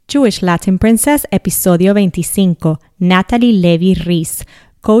Jewish Latin Princess, episodio 25. Natalie Levy-Reese,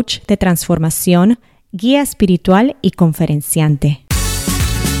 coach de transformación, guía espiritual y conferenciante.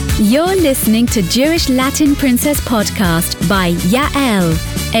 You're listening to Jewish Latin Princess Podcast by Yael.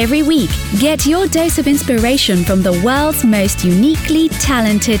 Every week, get your dose of inspiration from the world's most uniquely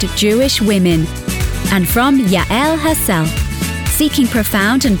talented Jewish women. And from Yael herself, seeking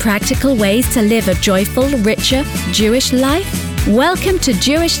profound and practical ways to live a joyful, richer Jewish life? Welcome to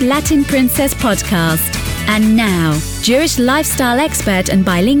Jewish Latin Princess Podcast. And now, Jewish lifestyle expert and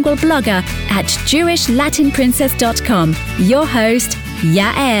bilingual blogger at jewishlatinprincess.com, your host,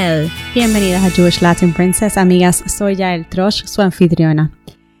 Yael. Bienvenidas a Jewish Latin Princess, amigas. Soy Yael Trosh, su anfitriona.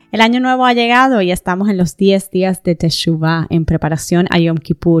 El año nuevo ha llegado y estamos en los 10 días de Teshuvah en preparación a Yom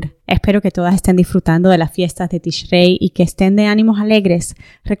Kippur. Espero que todas estén disfrutando de las fiestas de Tishrei y que estén de ánimos alegres.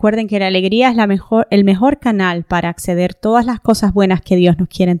 Recuerden que la alegría es el mejor canal para acceder a todas las cosas buenas que Dios nos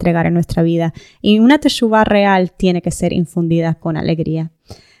quiere entregar en nuestra vida. Y una Teshuvah real tiene que ser infundida con alegría.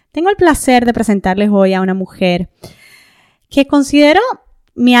 Tengo el placer de presentarles hoy a una mujer que considero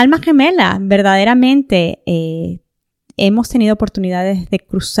mi alma gemela. Verdaderamente, hemos tenido oportunidades de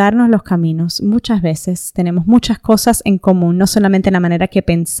cruzarnos los caminos muchas veces. Tenemos muchas cosas en común, no solamente en la manera que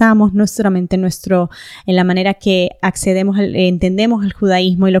pensamos, no solamente en la manera que entendemos el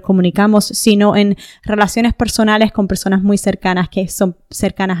judaísmo y lo comunicamos, sino en relaciones personales con personas muy cercanas que son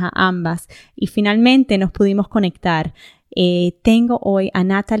cercanas a ambas. Y finalmente nos pudimos conectar. Tengo hoy a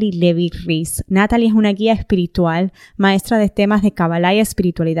Natalie Levy-Reese. Natalie es una guía espiritual, maestra de temas de Kabbalah y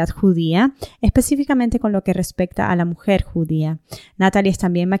espiritualidad judía, específicamente con lo que respecta a la mujer judía. Natalie es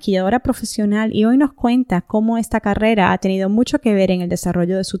también maquilladora profesional y hoy nos cuenta cómo esta carrera ha tenido mucho que ver en el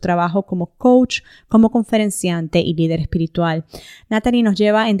desarrollo de su trabajo como coach, como conferenciante y líder espiritual. Natalie nos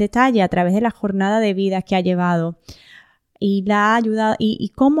lleva en detalle a través de la jornada de vida que ha llevado y la ha ayudado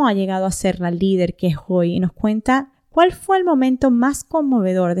y cómo ha llegado a ser la líder que es hoy, y nos cuenta ¿cuál fue el momento más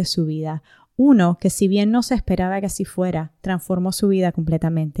conmovedor de su vida? Uno que, si bien no se esperaba que así fuera, transformó su vida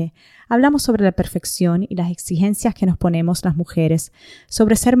completamente. Hablamos sobre la perfección y las exigencias que nos ponemos las mujeres,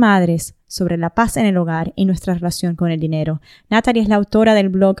 sobre ser madres, sobre la paz en el hogar y nuestra relación con el dinero. Natalie es la autora del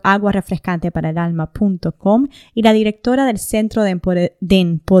blog aguarefrescanteparaalma.com y la directora del Centro de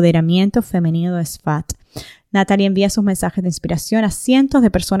Empoderamiento Femenino de Sfat. Natalie envía sus mensajes de inspiración a cientos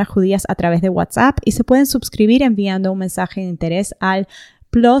de personas judías a través de WhatsApp y se pueden suscribir enviando un mensaje de interés al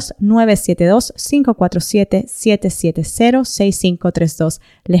 +972 547 770 6532.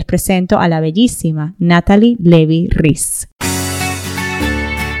 Les presento a la bellísima Natalie Levy-Reese.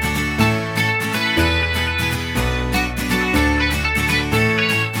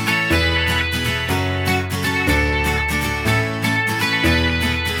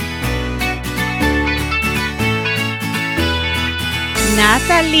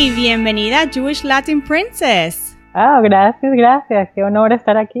 Natalie, bienvenida a Jewish Latin Princess. Gracias. Qué honor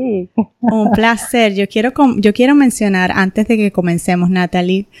estar aquí. Un placer. Yo quiero mencionar, antes de que comencemos,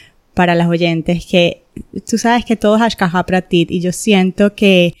 Natalie, para las oyentes, que tú sabes que todo es Hashgacha Pratit, y yo siento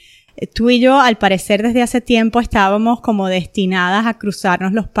que tú y yo, al parecer, desde hace tiempo estábamos como destinadas a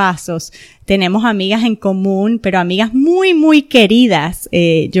cruzarnos los pasos. Tenemos amigas en común, pero amigas muy, muy queridas.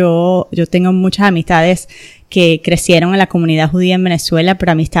 Yo tengo muchas amistades que crecieron en la comunidad judía en Venezuela,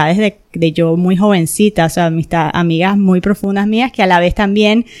 pero amistades de yo muy jovencita, o sea, amigas muy profundas mías que a la vez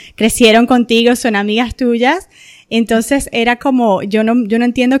también crecieron contigo, son amigas tuyas. Entonces era como, yo no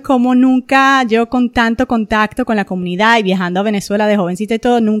entiendo cómo nunca, yo con tanto contacto con la comunidad y viajando a Venezuela de jovencita y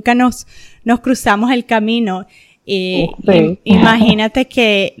todo, nunca nos cruzamos el camino. Imagínate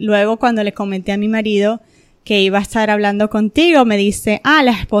que luego cuando le comenté a mi marido que iba a estar hablando contigo, me dice,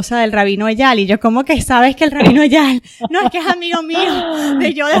 la esposa del Rabino Eyal. Y yo, ¿cómo que sabes que el Rabino Eyal? No, es que es amigo mío,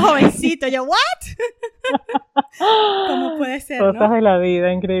 de jovencito. Yo, ¿what? ¿Cómo puede ser, cosas de la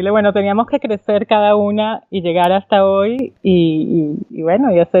vida, increíble. Bueno, teníamos que crecer cada una y llegar hasta hoy y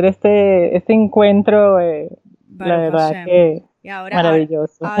bueno, y hacer este encuentro, la verdad que y ahora,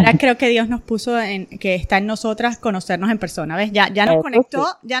 maravilloso. Ahora creo que Dios nos puso que está en nosotras conocernos en persona, ¿ves? Ya nos conectó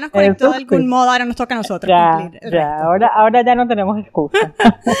de algún modo, ahora nos toca a nosotros cumplir el resto. Ahora ya no tenemos excusa.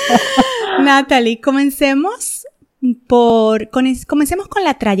 Natalie, comencemos con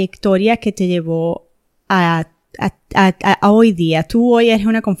la trayectoria que te llevó a hoy día. Tú hoy eres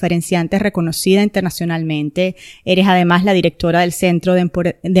una conferenciante reconocida internacionalmente, eres además la directora del Centro de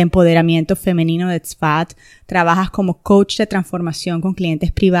Empoderamiento Femenino de Tzfat, trabajas como coach de transformación con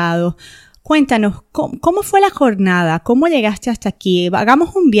clientes privados. Cuéntanos, ¿cómo fue la jornada? ¿Cómo llegaste hasta aquí?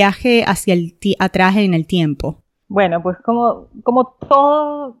 Hagamos un viaje hacia atrás en el tiempo. Bueno, pues como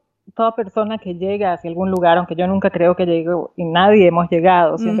todo toda persona que llega hacia algún lugar, aunque yo nunca creo que llegue, y nadie hemos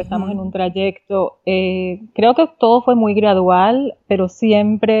llegado, siempre estamos en un trayecto, creo que todo fue muy gradual, pero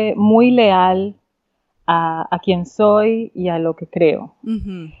siempre muy leal a quien soy y a lo que creo.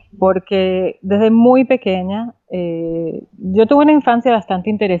 Porque desde muy pequeña, yo tuve una infancia bastante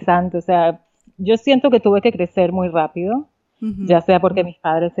interesante, o sea, yo siento que tuve que crecer muy rápido, ya sea porque mis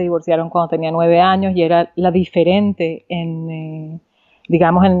padres se divorciaron cuando tenía 9 años y era la diferente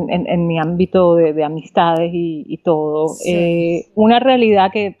digamos, en mi ámbito de amistades y todo. Sí. Una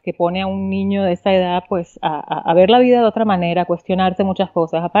realidad que pone a un niño de esa edad, pues, a ver la vida de otra manera, a cuestionarse muchas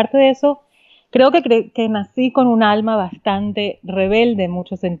cosas. Aparte de eso, creo que nací con un alma bastante rebelde en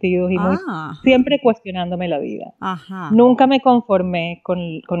muchos sentidos y siempre cuestionándome la vida. Nunca me conformé con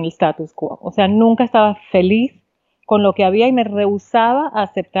el status quo. O sea, nunca estaba feliz con lo que había y me rehusaba a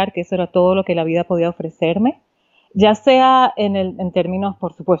aceptar que eso era todo lo que la vida podía ofrecerme. Ya sea en términos,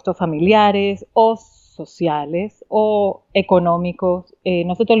 por supuesto, familiares o sociales o económicos.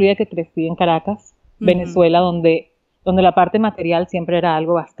 No se te olvide que crecí en Caracas, Venezuela, donde la parte material siempre era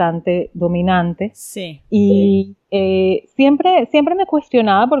algo bastante dominante. Sí. Y siempre me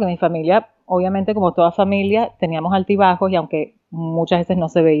cuestionaba porque mi familia, obviamente como toda familia, teníamos altibajos y aunque muchas veces no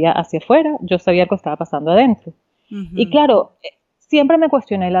se veía hacia afuera, yo sabía lo que estaba pasando adentro. Y claro, siempre me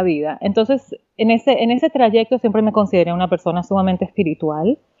cuestioné la vida. Entonces, en ese trayecto siempre me consideré una persona sumamente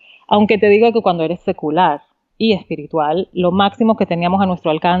espiritual, aunque te digo que cuando eres secular y espiritual, lo máximo que teníamos a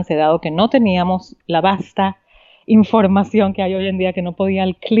nuestro alcance, dado que no teníamos la vasta información que hay hoy en día, que no podía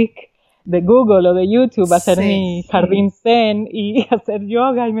al clic de Google o de YouTube hacer mi jardín zen y hacer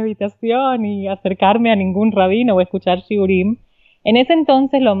yoga y meditación y acercarme a ningún rabino o escuchar shiurim. En ese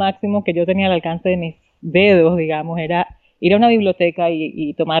entonces lo máximo que yo tenía al alcance de mis dedos, digamos, era ir a una biblioteca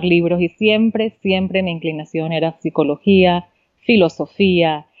y tomar libros, y siempre mi inclinación era psicología,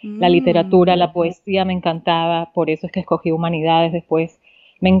 filosofía, la literatura, la poesía me encantaba, por eso es que escogí humanidades después.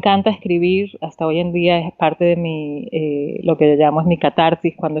 Me encanta escribir, hasta hoy en día es parte de lo que yo llamo es mi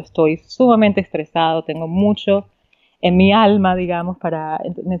catarsis, cuando estoy sumamente estresado, tengo mucho en mi alma, digamos,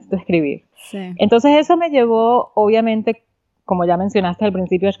 necesito escribir. Sí. Entonces eso me llevó, obviamente, como ya mencionaste al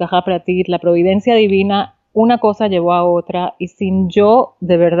principio, Ashgaha Pratit, la providencia divina, una cosa llevó a otra, y sin yo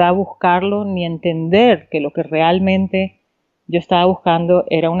de verdad buscarlo ni entender que lo que realmente yo estaba buscando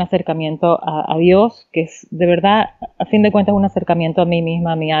era un acercamiento a Dios, que es de verdad, a fin de cuentas, un acercamiento a mí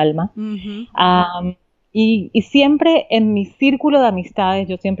misma, a mi alma. Y siempre en mi círculo de amistades,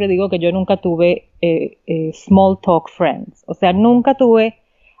 yo siempre digo que yo nunca tuve small talk friends, o sea, nunca tuve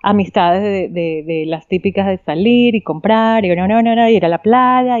amistades de las típicas de salir y comprar y ir a la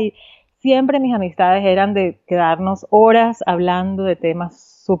playa, y siempre mis amistades eran de quedarnos horas hablando de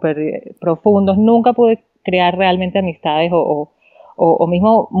temas súper profundos. Nunca pude crear realmente amistades o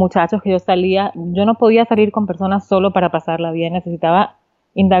mismo muchachos que yo no podía salir con personas solo para pasarla bien, necesitaba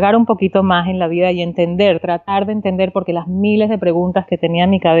indagar un poquito más en la vida y tratar de entender, porque las miles de preguntas que tenía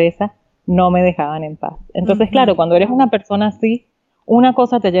en mi cabeza no me dejaban en paz. Entonces, claro, cuando eres una persona así, una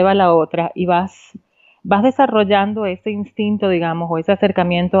cosa te lleva a la otra y vas desarrollando ese instinto, digamos, o ese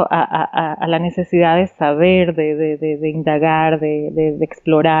acercamiento a la necesidad de saber, de indagar, de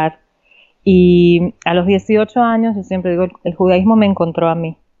explorar. Y a los 18 años, yo siempre digo, el judaísmo me encontró a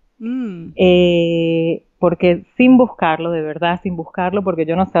mí. Porque sin buscarlo, de verdad, sin buscarlo, porque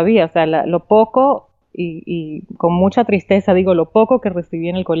yo no sabía, o sea, lo poco, y con mucha tristeza digo, lo poco que recibí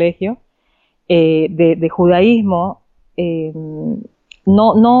en el colegio de judaísmo,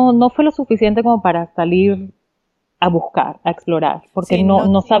 no fue lo suficiente como para salir a buscar, a explorar, porque sí,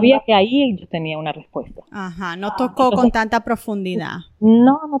 no sabía que ahí yo tenía una respuesta. Ajá, no tocó con tanta profundidad.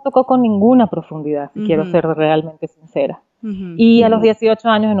 No tocó con ninguna profundidad, si quiero ser realmente sincera. Y a los 18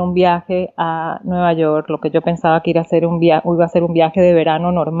 años, en un viaje a Nueva York, lo que yo pensaba que iba a ser un viaje de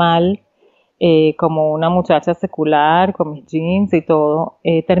verano normal, como una muchacha secular, con mis jeans y todo,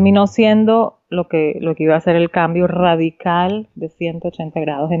 terminó siendo lo que iba a ser el cambio radical de 180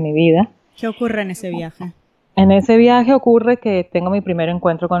 grados en mi vida. ¿Qué ocurre en ese viaje? En ese viaje ocurre que tengo mi primer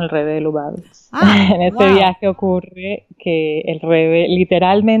encuentro con el Rebbe de Lubavitch. En ese viaje ocurre que el Rebbe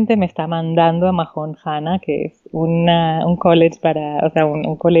literalmente me está mandando a Mahon Hana, que es un college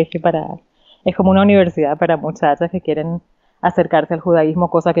un colegio es como una universidad para muchachas que quieren acercarse al judaísmo,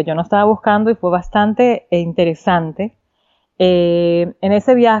 cosa que yo no estaba buscando, y fue bastante interesante. En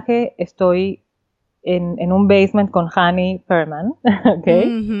ese viaje estoy en un basement con Hani Perman,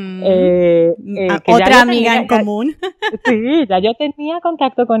 ¿okay? Otra amiga en común. Sí, ya yo tenía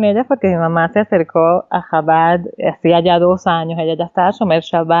contacto con ella porque mi mamá se acercó a Chabad hacía ya 2 años. Ella ya estaba Shomer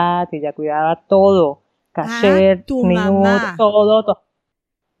Shabbat y ya cuidaba todo, kasher, niut, todo.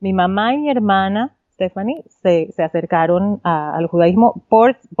 mi mamá y mi hermana, Stephanie, se acercaron al judaísmo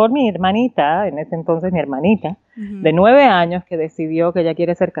por mi hermanita, en ese entonces mi hermanita, de 9 años, que decidió que ella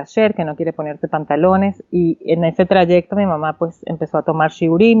quiere ser kasher, que no quiere ponerse pantalones, y en ese trayecto mi mamá pues empezó a tomar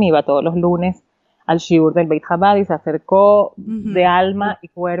shiurim, iba todos los lunes al shiur del Beit Chabad y se acercó de alma y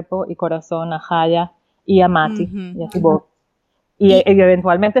cuerpo y corazón a Haya y a Mati y a Tibor. Y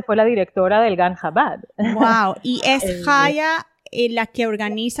eventualmente fue la directora del Gan Chabad. Wow, y es Haya la que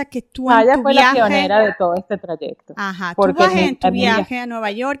organiza que tú Haya en tu fue viaje... la pionera de todo este trayecto. Ajá, tú vas en tu viaje a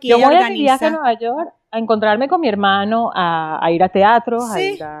Nueva York y yo ella voy organiza... a mi viaje a Nueva York a encontrarme con mi hermano, a ir a teatros, a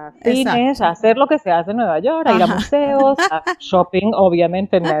ir a cines, a hacer lo que se hace en Nueva York, a ir a museos, a shopping,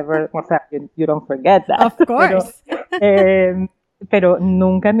 obviamente, never, o sea, you don't forget that. Of course. Pero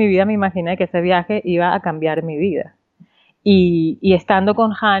nunca en mi vida me imaginé que ese viaje iba a cambiar mi vida. Y estando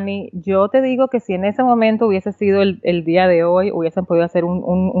con Hani, yo te digo que si en ese momento hubiese sido el día de hoy, hubiesen podido hacer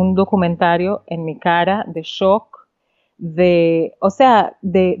un documentario en mi cara de shock, de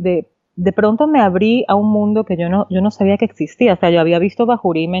pronto me abrí a un mundo que yo no sabía que existía. O sea, yo había visto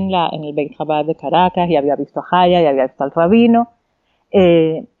Bajurim en el Beit Chabad de Caracas, y había visto a Haya, y había visto al rabino,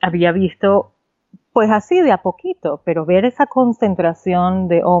 había visto, pues así de a poquito, pero ver esa concentración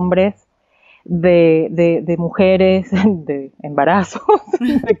de hombres, de mujeres, de embarazos,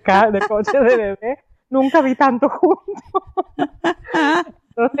 de coches de bebé, nunca vi tanto juntos.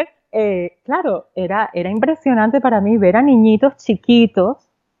 Entonces, claro, era impresionante para mí ver a niñitos chiquitos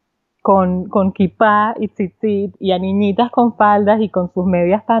con kippah y tzitzit, y a niñitas con faldas y con sus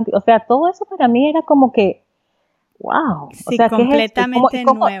medias panty. O sea, todo eso para mí era como que, wow. Sí, o sea, completamente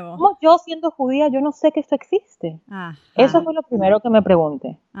nuevo. ¿Cómo yo siendo judía, yo no sé que esto existe? Ajá. Eso fue lo primero que me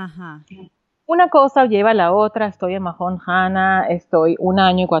pregunté. Ajá. Una cosa lleva a la otra. Estoy en Mahon Hana, estoy 1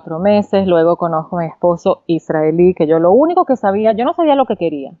 año y 4 meses, luego conozco a mi esposo israelí, que yo lo único que sabía, yo no sabía lo que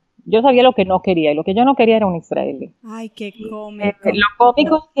quería, yo sabía lo que no quería, y lo que yo no quería era un israelí. Ay, qué cómico. Lo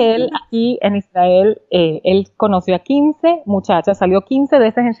cómico es que él aquí en Israel, él conoció a 15 muchachas, salió 15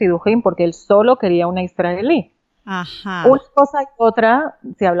 veces en Shidduchim porque él solo quería una israelí. Ajá. Una cosa y otra,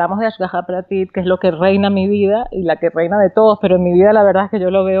 si hablamos de Ashgaha Pratit, que es lo que reina mi vida y la que reina de todos, pero en mi vida la verdad es que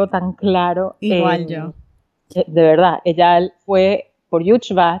yo lo veo tan claro. Igual yo. De verdad, ella fue por Yud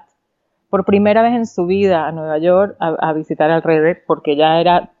Shvat, por primera vez en su vida a Nueva York a visitar al Rebbe, porque ya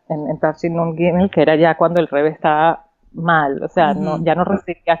era en Tafshin Nun Gimel, que era ya cuando el Rebbe estaba mal, o sea, ya no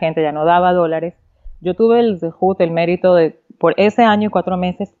recibía gente, ya no daba dólares. Yo tuve el mérito de, por ese año y 4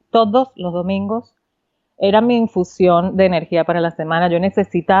 meses, todos los domingos, era mi infusión de energía para la semana. Yo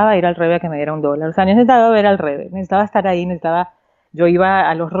necesitaba ir al Rebbe a que me diera $1. O sea, necesitaba ver al Rebbe, necesitaba estar ahí, yo iba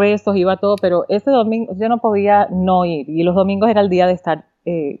a los rezos, iba a todo, pero ese domingo yo no podía no ir. Y los domingos era el día de estar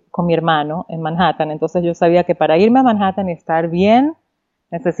con mi hermano en Manhattan. Entonces yo sabía que para irme a Manhattan y estar bien,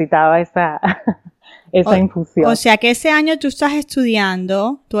 necesitaba esa infusión. O sea que ese año tú estás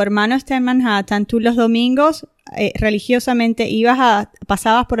estudiando, tu hermano está en Manhattan, tú los domingos religiosamente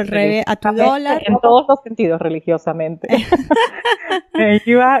pasabas por el Rebbe a tu $1. En todos los sentidos, religiosamente.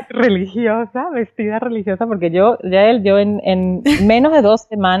 Iba religiosa, vestida religiosa, porque yo en menos de 2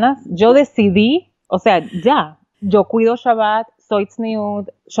 semanas, yo decidí, o sea, yo cuido Shabbat, soy tzniut,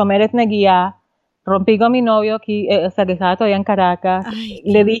 shomeret negiah, rompí con mi novio aquí, o sea, que estaba todavía en Caracas. Ay,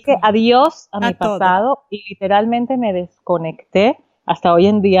 le dije adiós a mi todo. pasado y literalmente me desconecté hasta hoy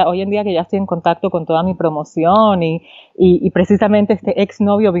en día que ya estoy en contacto con toda mi promoción y precisamente este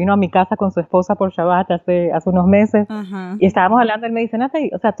exnovio vino a mi casa con su esposa por Shabbat hace unos meses. Ajá. Y estábamos hablando, él me dice,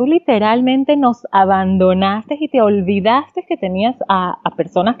 Natalie, o sea, tú literalmente nos abandonaste y te olvidaste que tenías a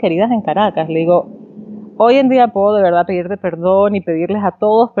personas queridas en Caracas. Le digo, hoy en día puedo de verdad pedirte perdón y pedirles a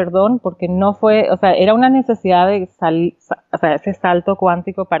todos perdón porque no fue, o sea, era una necesidad de ese salto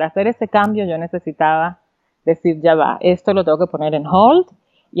cuántico. Para hacer ese cambio yo necesitaba decir, ya va, esto lo tengo que poner en hold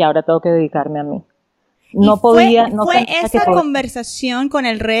y ahora tengo que dedicarme a mí. No podía, no ¿Fue esa conversación con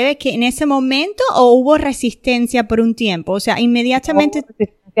el Rebbe que en ese momento o hubo resistencia por un tiempo? O sea, inmediatamente... No hubo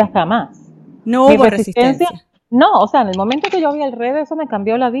resistencia jamás. No hubo resistencia. No, o sea, en el momento que yo vi al Rebbe, eso me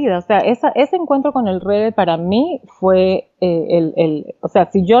cambió la vida. O sea, ese encuentro con el Rebbe para mí fue o sea,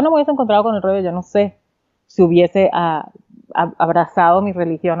 si yo no me hubiese encontrado con el Rebbe, yo no sé si hubiese abrazado mi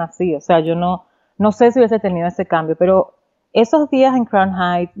religión así. O sea, yo no sé si hubiese tenido ese cambio, pero esos días en Crown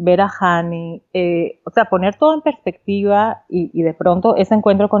Heights, ver a Hani, o sea, poner todo en perspectiva y de pronto ese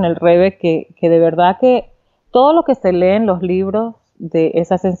encuentro con el Rebbe que de verdad que todo lo que se lee en los libros de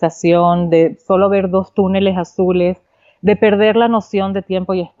esa sensación de solo ver 2 túneles azules, de perder la noción de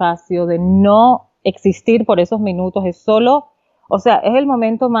tiempo y espacio, de no existir por esos minutos, es solo, o sea, es el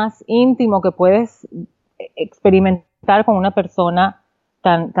momento más íntimo que puedes experimentar con una persona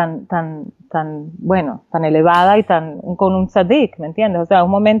bueno, tan elevada y con un tzadik, ¿me entiendes? O sea,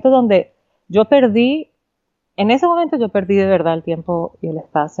 un momento donde en ese momento yo perdí de verdad el tiempo y el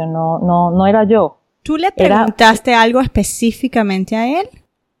espacio, no era yo. ¿Tú le preguntaste algo específicamente a él?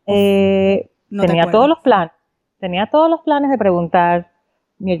 Tenía todos los planes de preguntar.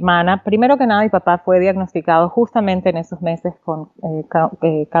 Mi hermana, primero que nada, mi papá fue diagnosticado justamente en esos meses con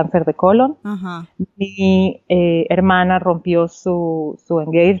cáncer de colon. Ajá. Mi hermana rompió su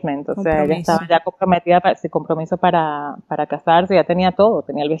engagement, o sea, ella estaba ya comprometida, se compromiso para casarse, ya tenía todo,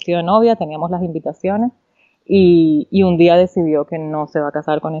 tenía el vestido de novia, teníamos las invitaciones, y un día decidió que no se va a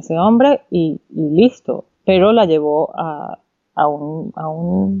casar con ese hombre y listo, pero la llevó a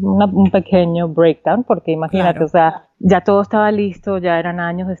un pequeño breakdown, porque imagínate, claro. O sea, ya todo estaba listo, ya eran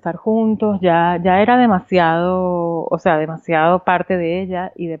años de estar juntos, ya era demasiado parte de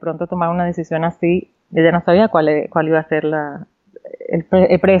ella, y de pronto tomar una decisión así, ella no sabía cuál iba a ser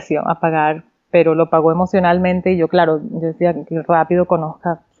el precio a pagar, pero lo pagó emocionalmente, y yo decía que rápido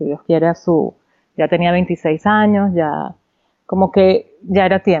conozca, si Dios quiere, ya tenía 26 años, ya como que ya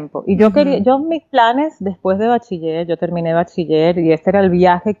era tiempo. Y mis planes después de bachiller, yo terminé bachiller y este era el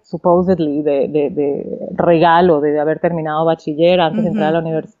viaje supposedly de regalo de haber terminado bachiller antes de entrar a la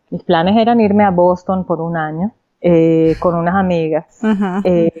universidad. Mis planes eran irme a Boston por un año con unas amigas.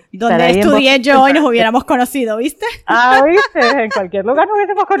 Donde estudié yo y nos hubiéramos conocido, ¿viste? ¿Viste? En cualquier lugar nos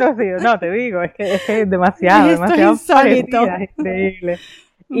hubiésemos conocido. No, te digo, es que es demasiado insólito. Parecida, es increíble.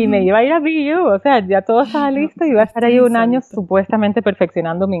 Y me iba a ir a BU, o sea, ya todo estaba listo, iba a estar ahí un año supuestamente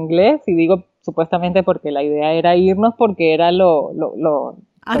perfeccionando mi inglés, y digo supuestamente porque la idea era irnos porque era lo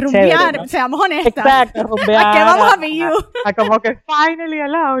a rumbear, ¿no? Seamos honestas. Exacto, a rumbear. ¿A qué vamos a BU? A como que finally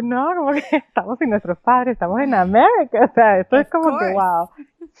allowed, ¿no? Como que estamos sin nuestros padres, estamos en América, o sea, esto es como que wow.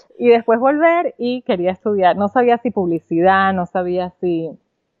 Y después volver y quería estudiar, no sabía si publicidad, no sabía si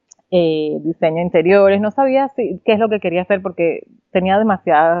diseño interiores, no sabía qué es lo que quería hacer porque tenía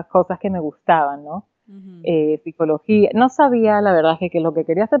demasiadas cosas que me gustaban, ¿no? Psicología, no sabía la verdad qué es lo que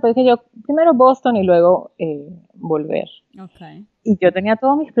quería hacer, pero dije yo, primero Boston y luego volver. Okay. Y yo tenía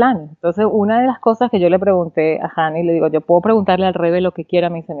todos mis planes, entonces una de las cosas que yo le pregunté a Hani, le digo, yo puedo preguntarle al Rebe lo que quiera,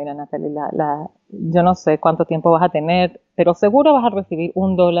 me dice, mira Natalie, yo no sé cuánto tiempo vas a tener, pero seguro vas a recibir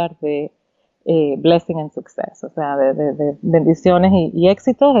 $1 de blessing and success, o sea, de bendiciones y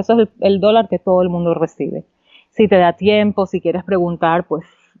éxitos, eso es el $1 que todo el mundo recibe. Si te da tiempo, si quieres preguntar, pues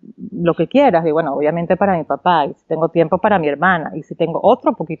lo que quieras, y bueno, obviamente para mi papá, y si tengo tiempo para mi hermana, y si tengo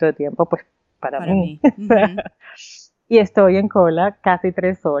otro poquito de tiempo, pues para mí. Y estoy en cola casi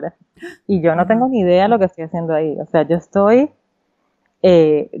 3 horas, y yo no tengo ni idea de lo que estoy haciendo ahí, o sea, yo estoy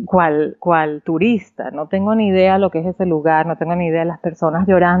cual turista, no tengo ni idea lo que es ese lugar, no tengo ni idea de las personas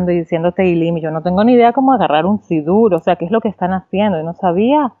llorando y diciendo Teilim, yo no tengo ni idea cómo agarrar un sidur, o sea, qué es lo que están haciendo, yo no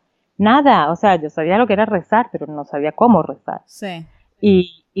sabía nada, o sea, yo sabía lo que era rezar, pero no sabía cómo rezar. Sí.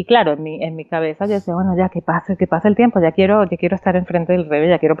 Y claro, en mi cabeza yo decía, bueno, ya que pase el tiempo, ya quiero estar enfrente del Rebe,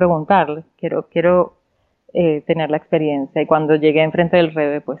 ya quiero preguntarle, quiero tener la experiencia, y cuando llegué enfrente del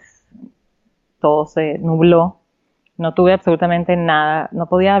Rebe, pues todo se nubló. No tuve absolutamente nada, no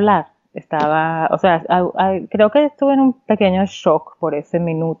podía hablar, creo que estuve en un pequeño shock por ese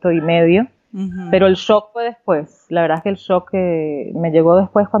minuto y medio, pero el shock fue después, la verdad es que el shock me llegó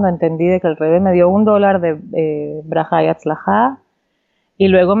después cuando entendí de que el Rebe me dio $1 de Braja y Atzlajá, y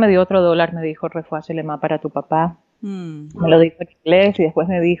luego me dio otro $1, me dijo Refuah Shelema para tu papá, me lo dijo en inglés, y después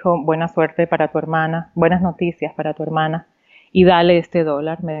me dijo buena suerte para tu hermana, buenas noticias para tu hermana, y dale este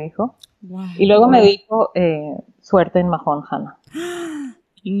 $1, me dijo. Wow. Y luego me dijo suerte en Mahon Hana.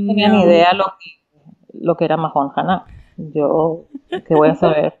 No tenía ni idea lo que era Mahon Hana. Yo, ¿qué voy a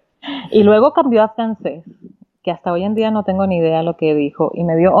saber? Y luego cambió a francés, que hasta hoy en día no tengo ni idea lo que dijo, y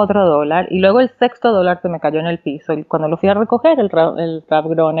me dio otro $1, y luego el sexto $1 se me cayó en el piso, y cuando lo fui a recoger, el Rav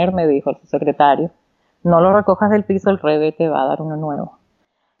Groner me dijo, su secretario, no lo recojas del piso, el Rebe te va a dar uno nuevo.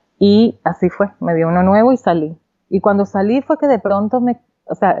 Y así fue, me dio uno nuevo y salí. Y cuando salí fue que de pronto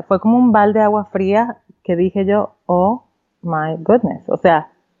fue como un balde de agua fría que dije yo, oh my goodness, o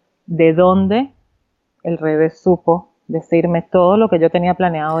sea, ¿de dónde el Rebe supo decirme todo lo que yo tenía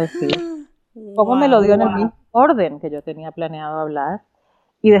planeado decir? ¿Cómo me lo dio en el mismo orden que yo tenía planeado hablar?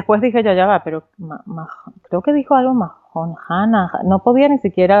 Y después dije yo, ya va, pero creo que dijo algo Mahon Hana, no podía ni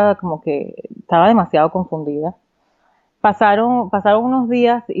siquiera, como que estaba demasiado confundida. Pasaron unos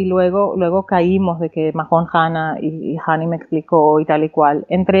días y luego caímos de que Mahon Hana y Hani me explicó y tal y cual.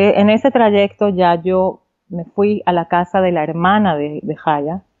 En ese trayecto ya yo me fui a la casa de la hermana de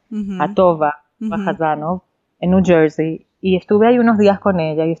Haya, a Tova Hazanov, en New Jersey, y estuve ahí unos días con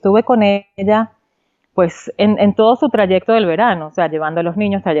ella, y estuve con ella pues en todo su trayecto del verano, o sea, llevando a los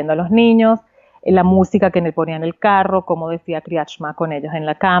niños, trayendo a los niños, la música que le ponía en el carro, como decía Kriyat Shema con ellos en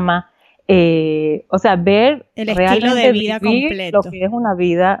la cama, o sea, ver el estilo de vida completo, lo que es una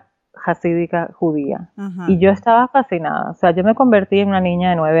vida hasídica judía. Ajá. Y yo estaba fascinada, o sea, yo me convertí en una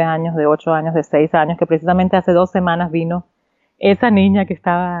niña de 9 años, de 8 años, de 6 años, que precisamente hace 2 semanas vino esa niña que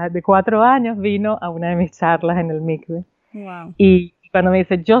estaba de 4 años, vino a una de mis charlas en el mikve. Wow. Y cuando me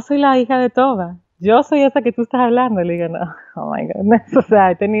dice, yo soy la hija de Tova, yo soy esa que tú estás hablando, le digo, no, oh my goodness, o sea,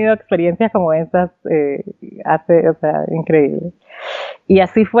 he tenido experiencias como esas, o sea, increíbles. Y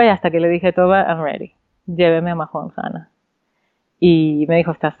así fue hasta que le dije, Tova, I'm ready, lléveme a Mahon Hana. Y me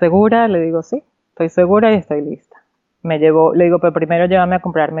dijo, ¿estás segura? Le digo, sí, estoy segura y estoy lista. Me llevó, le digo, pero primero llévame a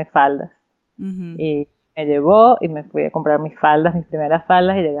comprarme faldas. Uh-huh. Y me llevó y me fui a comprar mis faldas, mis primeras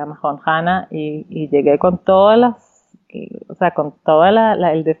faldas, y llegué a Mahon Hana y llegué con todas las, o sea, con todo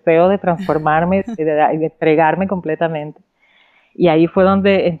el deseo de transformarme y de entregarme completamente. Y ahí fue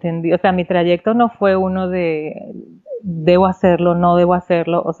donde entendí, o sea, mi trayecto no fue uno de debo hacerlo, no debo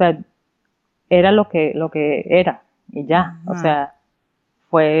hacerlo, o sea, era lo que era y ya, o sea,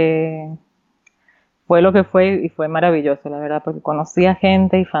 fue lo que fue y fue maravilloso, la verdad, porque conocí a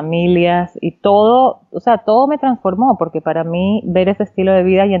gente y familias y todo, o sea, todo me transformó, porque para mí ver ese estilo de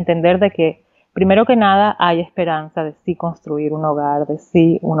vida y entender de que primero que nada hay esperanza de sí construir un hogar, de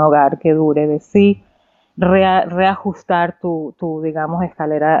sí un hogar que dure, de sí reajustar tu digamos,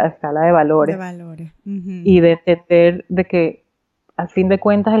 escala de valores. Uh-huh. Y de entender de que al fin de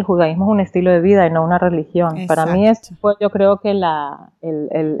cuentas el judaísmo es un estilo de vida y no una religión. Exacto. Para mí eso fue, yo creo que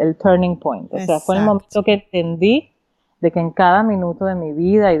el turning point. O sea, fue el momento que entendí de que en cada minuto de mi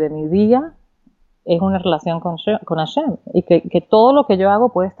vida y de mi día es una relación con Hashem. Y que todo lo que yo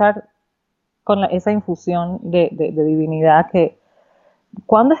hago puede estar con esa infusión de divinidad que...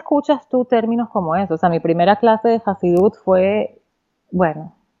 ¿Cuándo escuchas tú términos como eso? O sea, mi primera clase de Hasidut fue,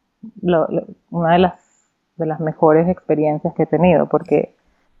 bueno, una de las mejores experiencias que he tenido, porque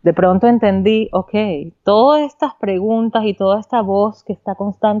de pronto entendí, ok, todas estas preguntas y toda esta voz que está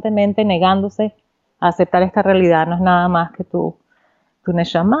constantemente negándose a aceptar esta realidad no es nada más que tu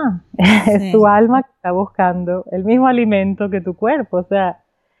neshama, sí. Es tu alma que está buscando el mismo alimento que tu cuerpo, o sea,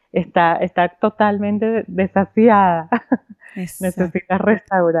 está totalmente desasiada. Exacto. Necesitas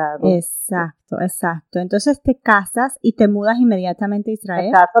restaurarlo. Exacto. Entonces te casas y te mudas inmediatamente a Israel.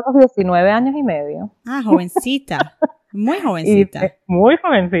 Me caso a los 19 años y medio. Ah, jovencita. Muy jovencita. Muy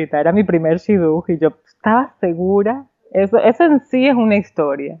jovencita. Era mi primer shidduch y yo estaba segura. Eso en sí es una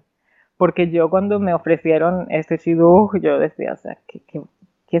historia. Porque yo cuando me ofrecieron ese shidduch, yo decía, o sea,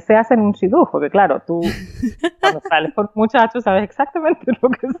 ¿qué se hace en un shidduch? Porque claro, tú cuando sales con muchachos sabes exactamente lo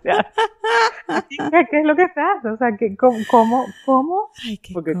que se hace. ¿Qué es lo que se hace? O sea, ¿cómo? Ay,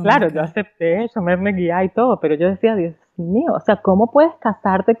 porque claro, yo acepté, yo me guía y todo, pero yo decía, Dios mío, o sea, ¿cómo puedes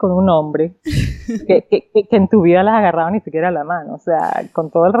casarte con un hombre que en tu vida le has agarrado ni siquiera la mano? O sea,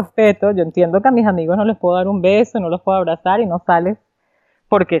 con todo el respeto, yo entiendo que a mis amigos no les puedo dar un beso, no los puedo abrazar y no sales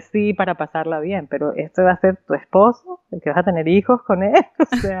porque sí, para pasarla bien, pero esto va a ser tu esposo, el que vas a tener hijos con él, o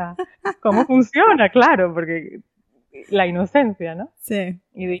sea, ¿cómo funciona? Claro, porque la inocencia, ¿no? Sí.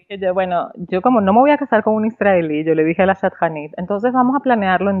 Y dije yo, bueno, yo como no me voy a casar con un israelí, yo le dije a la Shadchanit, entonces vamos a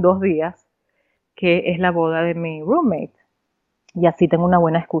planearlo en 2 días, que es la boda de mi roommate, y así tengo una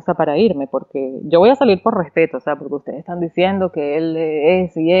buena excusa para irme, porque yo voy a salir por respeto, o sea, porque ustedes están diciendo que él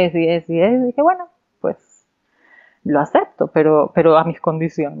es, y dije, bueno, pues lo acepto, pero a mis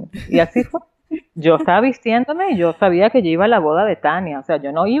condiciones. Y así fue. Yo estaba vistiéndome y yo sabía que yo iba a la boda de Tania. O sea,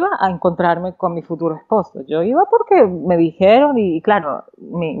 yo no iba a encontrarme con mi futuro esposo. Yo iba porque me dijeron y claro,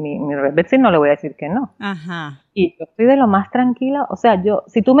 mi Rebetzi no le voy a decir que no. Ajá. Y yo estoy de lo más tranquila. O sea,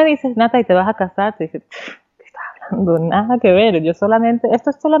 si tú me dices, Nata, y te vas a casar, te dices, ¿qué estás hablando? Nada que ver.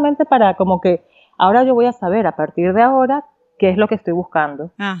 Esto es solamente para como que ahora yo voy a saber a partir de ahora qué es lo que estoy buscando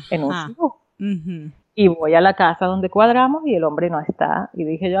en un shidduch. Uh-huh. Y voy a la casa donde cuadramos y el hombre no está. Y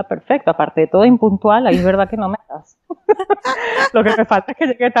dije yo, perfecto, aparte de todo impuntual, ahí es verdad que no me das. Lo que me falta es que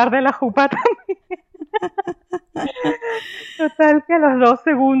llegue tarde a la jupa también. Total que a los 2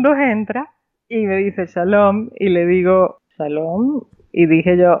 segundos entra y me dice shalom y le digo shalom y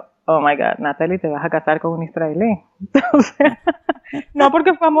dije yo, oh my God, Natalie, te vas a casar con un israelí. Entonces, no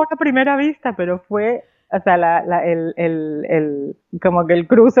porque fue amor a primera vista, pero fue... O sea, como que el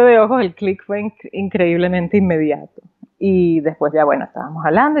cruce de ojos, el clic fue increíblemente inmediato. Y después ya, bueno, estábamos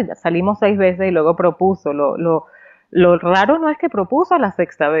hablando y ya salimos 6 veces y luego propuso. Lo raro no es que propuso a la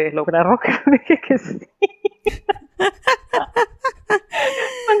 6ª vez, lo raro que le dije que sí.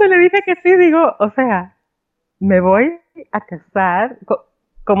 Cuando le dije que sí, digo, o sea, me voy a casar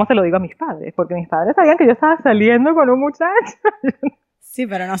cómo se lo digo a mis padres, porque mis padres sabían que yo estaba saliendo con un muchacho. Sí,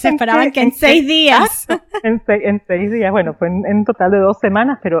 pero no se esperaban que en 6 días. En 6 días, bueno, fue en total de 2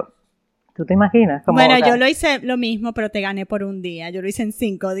 semanas, pero tú te imaginas. Bueno, yo lo hice lo mismo, pero te gané por un día. Yo lo hice en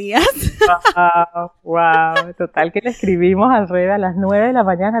 5 días. Wow. Total que le escribimos al rey a las 9 de la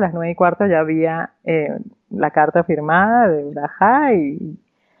mañana, a las 9:15 ya había la carta firmada de Urajá y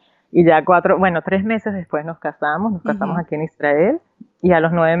ya 3 meses después nos casamos aquí en Israel y a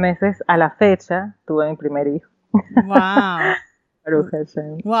los 9 meses a la fecha tuve mi primer hijo. Wow.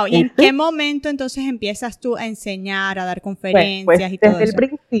 Wow, ¿y en qué momento entonces empiezas tú a enseñar, a dar conferencias y todo eso? Desde el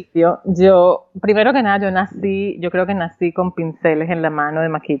principio, primero que nada, yo creo que nací con pinceles en la mano de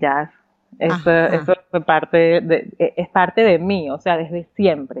maquillar. Eso fue parte de mí, o sea, desde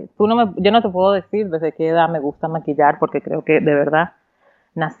siempre. Yo no te puedo decir desde qué edad me gusta maquillar, porque creo que de verdad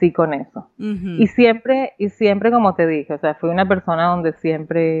nací con eso. Uh-huh. Y siempre, como te dije, o sea, fui una persona donde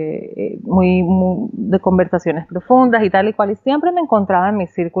siempre, muy de conversaciones profundas y tal y cual, y siempre me encontraba en mi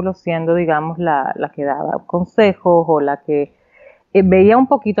círculo siendo, digamos, la que daba consejos o la que veía un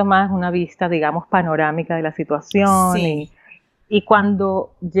poquito más una vista, digamos, panorámica de la situación. Sí. Y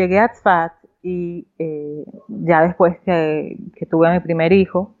cuando llegué a Tzfat y ya después que tuve a mi primer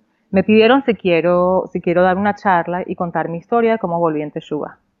hijo, me pidieron si quiero dar una charla y contar mi historia de cómo volví en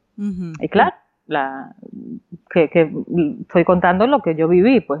Teshuvah. Uh-huh. Y claro, que estoy contando lo que yo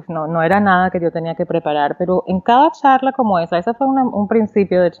viví, pues no era nada que yo tenía que preparar, pero en cada charla como esa fue un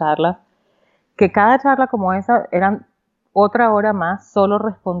principio de charlas, que cada charla como esa eran otra hora más solo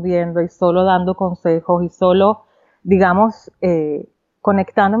respondiendo y solo dando consejos y solo, digamos,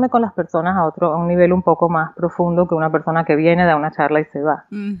 conectándome con las personas a un nivel un poco más profundo que una persona que viene, da una charla y se va.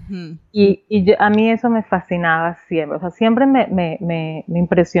 Uh-huh. Y a mí eso me fascinaba siempre, o sea, siempre me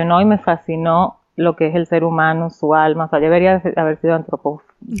impresionó y me fascinó lo que es el ser humano, su alma, o sea, yo debería haber sido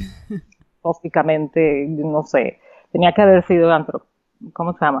antropológicamente, no sé, tenía que haber sido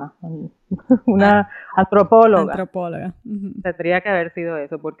 ¿cómo se llama? Una antropóloga. Uh-huh. Tendría que haber sido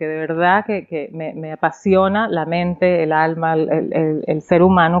eso, porque de verdad que me apasiona la mente, el alma, el ser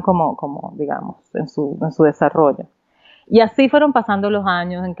humano como digamos, en su desarrollo. Y así fueron pasando los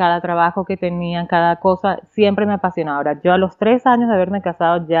años, en cada trabajo que tenía, en cada cosa, siempre me apasionaba. Ahora, yo a los 3 años de haberme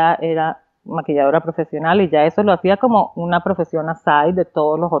casado ya era maquilladora profesional y ya eso lo hacía como una profesión aside de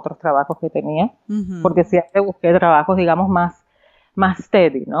todos los otros trabajos que tenía, uh-huh. Porque siempre busqué trabajos, digamos, más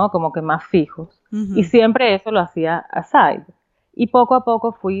steady, ¿no? Como que más fijos. Uh-huh. Y siempre eso lo hacía aside. Y poco a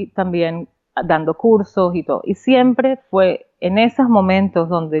poco fui también dando cursos y todo. Y siempre fue en esos momentos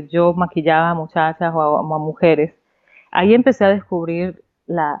donde yo maquillaba a muchachas o a mujeres, ahí empecé a descubrir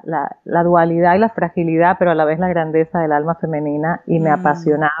la dualidad y la fragilidad, pero a la vez la grandeza del alma femenina y me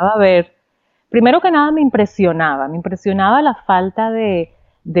apasionaba ver. Primero que nada me impresionaba la falta de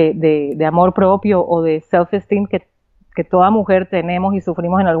amor propio o de self-esteem que toda mujer tenemos y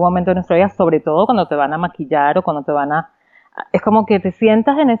sufrimos en algún momento de nuestra vida, sobre todo cuando te van a maquillar o cuando es como que te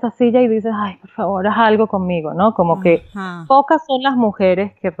sientas en esa silla y dices, ay, por favor, haz algo conmigo, ¿no? Como que pocas son las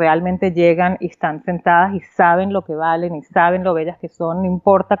mujeres que realmente llegan y están sentadas y saben lo que valen y saben lo bellas que son, no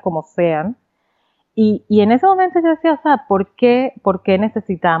importa cómo sean. Y en ese momento yo decía, o sea, ¿por qué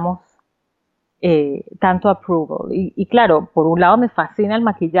necesitamos tanto approval? Y claro, por un lado me fascina el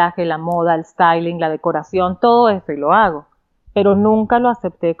maquillaje, la moda, el styling, la decoración, todo eso y lo hago, pero nunca lo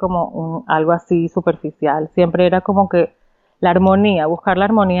acepté como algo así superficial. Siempre era como que la armonía, buscar la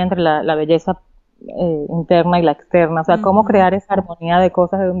armonía entre la belleza interna y la externa, o sea, cómo crear esa armonía de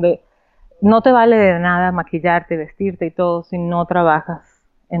cosas donde no te vale de nada maquillarte, vestirte y todo si no trabajas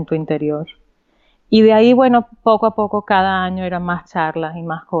en tu interior. Y de ahí, bueno, poco a poco, cada año eran más charlas y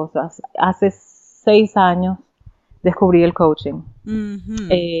más cosas. Hace 6 años descubrí el coaching. Uh-huh.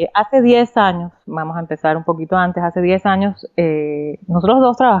 Hace 10 años, vamos a empezar un poquito antes, hace 10 años, nosotros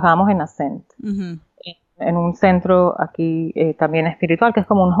dos trabajamos en Ascent, uh-huh. En un centro aquí también espiritual, que es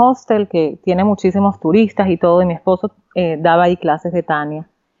como un hostel que tiene muchísimos turistas y todo, y mi esposo daba ahí clases de Tania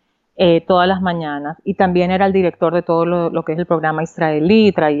todas las mañanas, y también era el director de todo lo que es el programa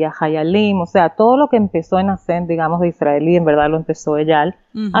israelí, traía Hayalim, o sea, todo lo que empezó en Ascent, digamos, de israelí, en verdad lo empezó Eyal,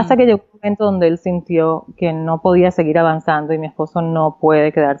 uh-huh. Hasta que llegó un momento donde él sintió que no podía seguir avanzando, y mi esposo no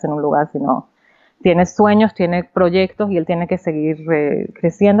puede quedarse en un lugar, sino tiene sueños, tiene proyectos, y él tiene que seguir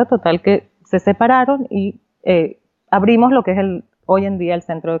creciendo. Total que se separaron y abrimos lo que es hoy en día el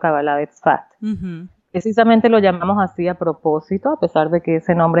centro de Kabbalah de Tzfat. Uh-huh. Precisamente lo llamamos así a propósito, a pesar de que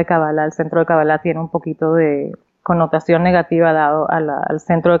ese nombre Kabbalah, el centro de Kabbalah, tiene un poquito de connotación negativa dado al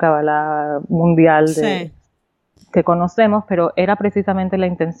centro de Kabbalah mundial que conocemos, pero era precisamente la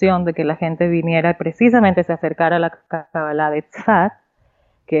intención de que la gente viniera y precisamente se acercara a la Kabbalah de Tzfat,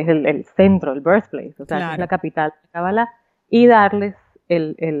 que es el centro, el birthplace, o sea, Claro. que es la capital de Kabbalah, y darles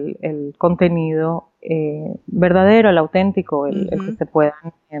el contenido verdadero, el auténtico, el que se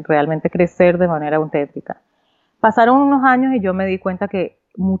puedan realmente crecer de manera auténtica. Pasaron unos años y yo me di cuenta que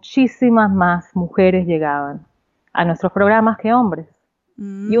muchísimas más mujeres llegaban a nuestros programas que hombres.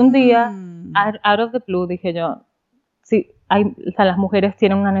 Y un día, out of the blue, dije yo, sí, o sea, las mujeres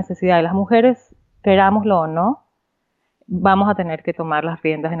tienen una necesidad, y las mujeres, querámoslo o no, vamos a tener que tomar las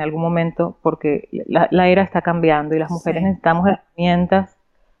riendas en algún momento, porque la era está cambiando y las mujeres necesitamos herramientas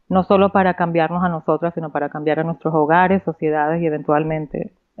no solo para cambiarnos a nosotras, sino para cambiar a nuestros hogares, sociedades y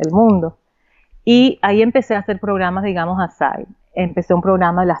eventualmente el mundo. Y ahí empecé a hacer programas, digamos, aside. Empecé un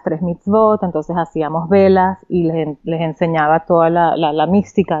programa de las 3 mitzvot, entonces hacíamos velas y les enseñaba toda la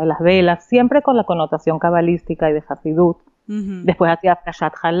mística de las velas, siempre con la connotación cabalística y de Hasidut. Después hacía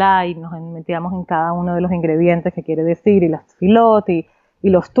Prashat Halá y nos metíamos en cada uno de los ingredientes que quiere decir, y las tefilot y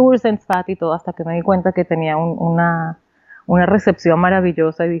los tours en Tzfat y todo, hasta que me di cuenta que tenía una recepción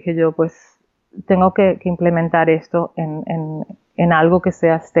maravillosa, y dije yo, pues tengo que implementar esto en algo que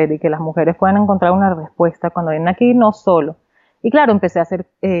sea steady, que las mujeres puedan encontrar una respuesta cuando vienen aquí, no solo. Y claro, empecé a hacer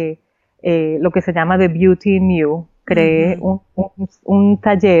lo que se llama The Beauty in You. Creé un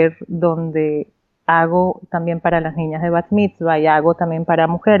taller donde hago también para las niñas de Bat Mitzvah y hago también para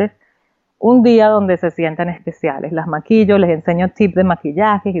mujeres, un día donde se sientan especiales. Las maquillo, les enseño tips de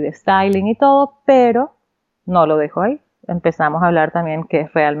maquillaje y de styling y todo, pero no lo dejo ahí. Empezamos a hablar también qué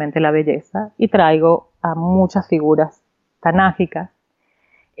es realmente la belleza, y traigo a muchas figuras tanágicas,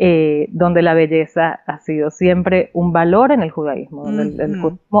 donde la belleza ha sido siempre un valor en el judaísmo, donde el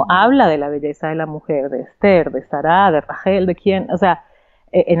judaísmo habla de la belleza de la mujer, de Esther, de Sará, de Rachel, de quién, o sea,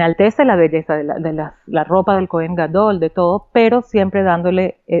 enaltece la belleza de la ropa del Cohen Gadol, de todo, pero siempre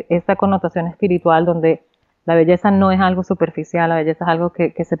dándole esa connotación espiritual, donde la belleza no es algo superficial, la belleza es algo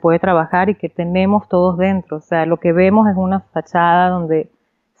que se puede trabajar y que tenemos todos dentro. O sea, lo que vemos es una fachada donde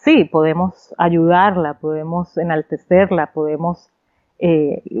sí, podemos ayudarla, podemos enaltecerla, podemos,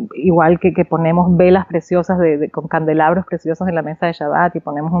 igual que ponemos velas preciosas con candelabros preciosos en la mesa de Shabbat, y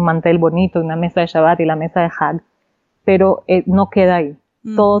ponemos un mantel bonito en una mesa de Shabbat y la mesa de Hag, pero no queda ahí.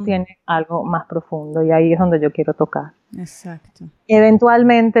 Todo tiene algo más profundo, y ahí es donde yo quiero tocar. Exacto.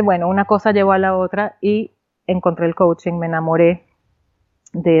 Eventualmente, bueno, una cosa llevó a la otra y encontré el coaching, me enamoré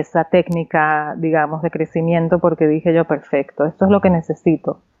de esa técnica, digamos, de crecimiento, porque dije yo, perfecto, esto es lo que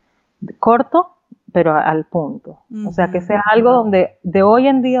necesito. Corto, pero al punto. O sea, que sea algo donde de hoy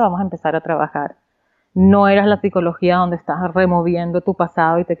en día vamos a empezar a trabajar. No eras la psicología donde estás removiendo tu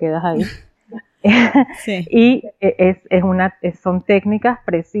pasado y te quedas ahí. Sí. Y son técnicas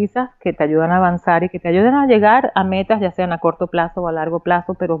precisas que te ayudan a avanzar y que te ayudan a llegar a metas, ya sean a corto plazo o a largo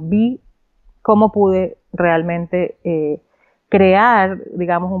plazo, pero vi cómo pude realmente crear,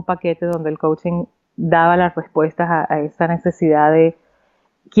 digamos, un paquete donde el coaching daba las respuestas a esa necesidad de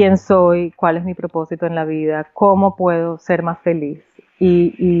quién soy, cuál es mi propósito en la vida, cómo puedo ser más feliz,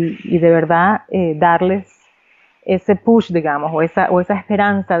 y de verdad darles ese push, digamos, o esa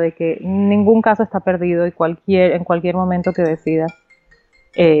esperanza de que ningún caso está perdido, y en cualquier momento que decidas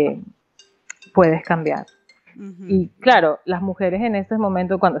puedes cambiar. Y claro, las mujeres en ese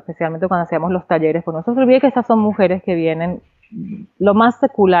momento, especialmente cuando hacíamos los talleres, pues no se olvide que esas son mujeres que vienen lo más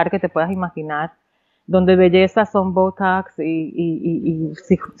secular que te puedas imaginar, donde belleza son Botox y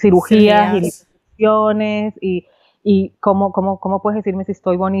cirugías y liposucciones, y cómo puedes decirme si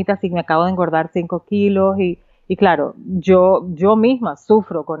estoy bonita si me acabo de engordar 5 kilos, y claro, yo misma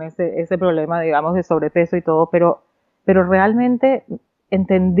sufro con ese problema, digamos, de sobrepeso y todo, pero realmente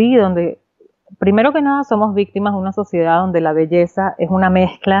entendí donde, primero que nada, somos víctimas de una sociedad donde la belleza es una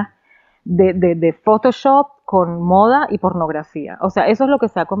mezcla de Photoshop con moda y pornografía. O sea, eso es lo que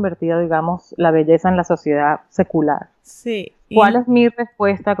se ha convertido, digamos, la belleza en la sociedad secular. Sí. ¿Cuál es mi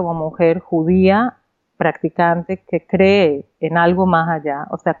respuesta como mujer judía, practicante, que cree en algo más allá?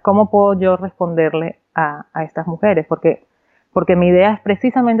 O sea, ¿cómo puedo yo responderle a estas mujeres? Porque mi idea es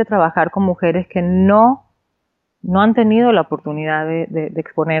precisamente trabajar con mujeres que no han tenido la oportunidad de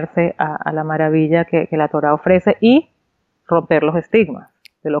exponerse a la maravilla que la Torah ofrece, y romper los estigmas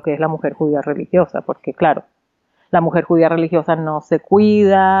de lo que es la mujer judía religiosa, porque claro, la mujer judía religiosa no se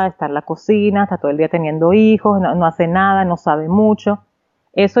cuida, está en la cocina, está todo el día teniendo hijos, no hace nada, no sabe mucho.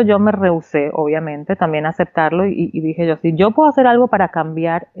 Eso yo me rehusé, obviamente, también a aceptarlo, y dije yo, si yo puedo hacer algo para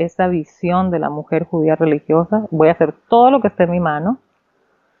cambiar esa visión de la mujer judía religiosa, voy a hacer todo lo que esté en mi mano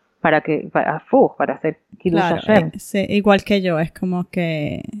para hacer Kiddush Hashem. Sí, igual que yo, es como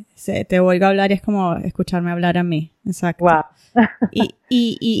que te oigo hablar y es como escucharme hablar a mí. Exacto. Wow.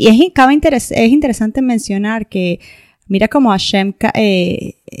 y es interesante mencionar que mira cómo Hashem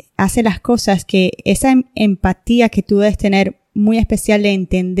hace las cosas, que esa empatía que tú debes tener muy especial de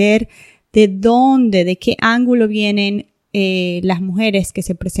entender de dónde, de qué ángulo vienen las mujeres que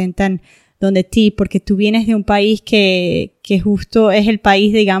se presentan donde ti, porque tú vienes de un país que justo es el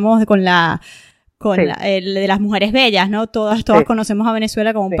país, digamos, de las mujeres bellas, ¿no? Todas conocemos a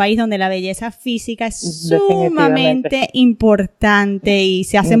Venezuela como un país donde la belleza física es sumamente importante y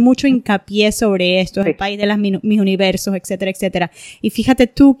se hace mucho hincapié sobre esto, es el país de las mis universos, etcétera, etcétera. Y fíjate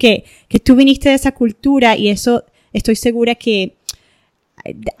tú que tú viniste de esa cultura y eso estoy segura que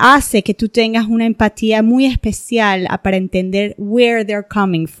hace que tú tengas una empatía muy especial para entender where they're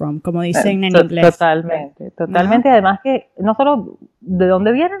coming from, como dicen en inglés. Totalmente. ¿No? Además que no solo de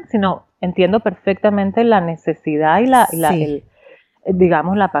dónde vienen, sino entiendo perfectamente la necesidad y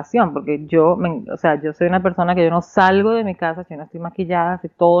digamos la pasión, porque yo soy una persona que yo no salgo de mi casa si no estoy maquillada, si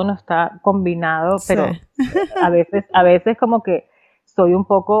todo no está combinado, pero a veces como que soy un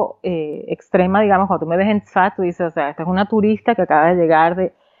poco extrema, digamos, cuando tú me ves en Tzfat, tú dices, o sea, esta es una turista que acaba de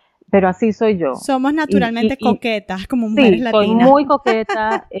llegar pero así soy yo. Somos naturalmente coquetas como mujeres latinas. Soy muy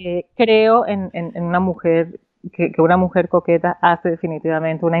coqueta, creo en una mujer, que una mujer coqueta hace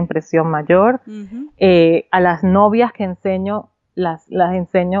definitivamente una impresión mayor. Uh-huh. A las novias que enseño, las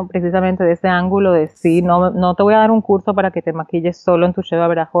enseño precisamente de ese ángulo de sí, no te voy a dar un curso para que te maquilles solo en tu Sheva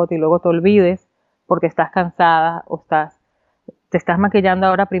Berajot y luego te olvides porque estás cansada o te estás maquillando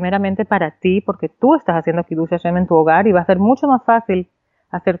ahora primeramente para ti, porque tú estás haciendo Kiddush Hashem en tu hogar y va a ser mucho más fácil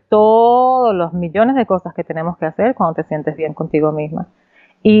hacer todos los millones de cosas que tenemos que hacer cuando te sientes bien contigo misma.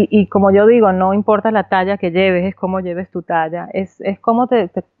 Y como yo digo, no importa la talla que lleves, es cómo lleves tu talla, es cómo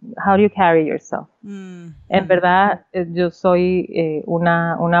how you carry yourself. En verdad, yo soy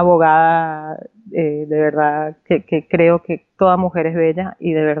una abogada de verdad que creo que toda mujer es bella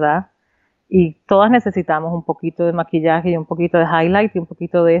y de verdad. Y todas necesitamos un poquito de maquillaje y un poquito de highlight y un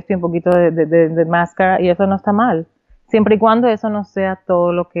poquito de esto y un poquito de máscara y eso no está mal. Siempre y cuando eso no sea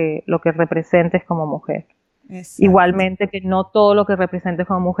todo lo que representes como mujer. Exacto. Igualmente que no todo lo que representes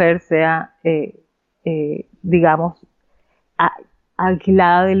como mujer sea, digamos,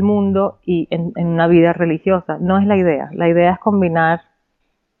 alquilada del mundo y en una vida religiosa. No es la idea. La idea es combinar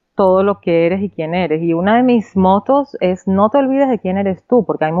todo lo que eres y quién eres. Y una de mis motos es no te olvides de quién eres tú,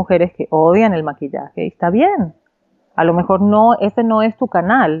 porque hay mujeres que odian el maquillaje y está bien. A lo mejor ese no es tu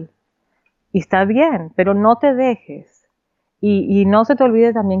canal y está bien, pero no te dejes. Y no se te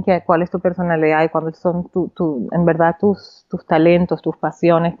olvide también cuál es tu personalidad y cuáles son en verdad tus talentos, tus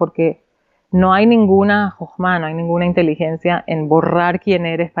pasiones, porque no hay ninguna jochma, no hay ninguna inteligencia en borrar quién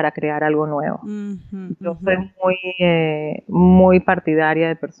eres para crear algo nuevo. Uh-huh, yo soy muy partidaria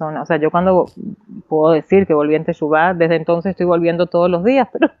de personas. O sea, yo cuando puedo decir que volví en Teshuvá, desde entonces estoy volviendo todos los días,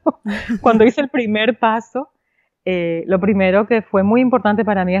 pero cuando hice el primer paso, lo primero que fue muy importante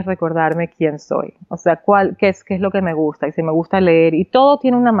para mí es recordarme quién soy. O sea, qué es lo que me gusta. Y si me gusta leer, y todo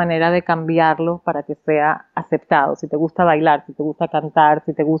tiene una manera de cambiarlo para que sea aceptado. Si te gusta bailar, si te gusta cantar,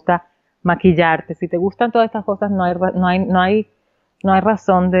 si te gusta maquillarte, si te gustan todas estas cosas, no hay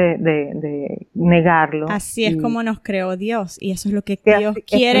razón de negarlo. Así es como nos creó Dios y eso es lo que Dios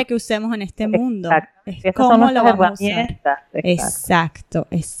quiere que usemos en este mundo. Es cómo lo vamos a usar. Exacto,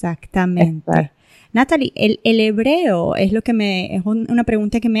 exactamente. Exacto. Natalie, el hebreo es es una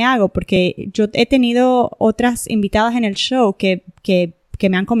pregunta que me hago porque yo he tenido otras invitadas en el show que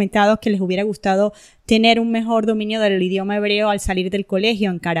me han comentado que les hubiera gustado tener un mejor dominio del idioma hebreo al salir del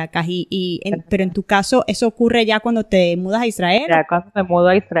colegio en Caracas. Pero en tu caso, ¿eso ocurre ya cuando te mudas a Israel? Ya cuando me mudo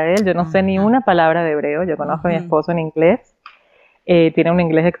a Israel, yo no sé ni una palabra de hebreo. Yo conozco a mi esposo en inglés. Tiene un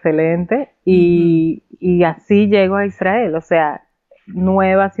inglés excelente. Y así llego a Israel. O sea,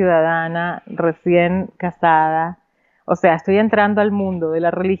 nueva ciudadana, recién casada. O sea, estoy entrando al mundo de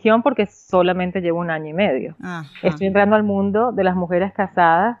la religión porque solamente llevo 1 año y medio. Ajá. Estoy entrando al mundo de las mujeres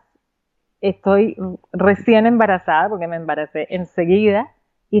casadas. Estoy recién embarazada porque me embaracé enseguida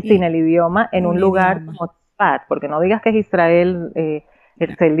y sin el idioma en un lugar como Tzfat, porque no digas que es Israel,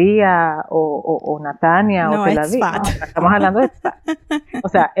 Herzliya o Natania o Tel Aviv. No, estamos hablando de Tzfat. O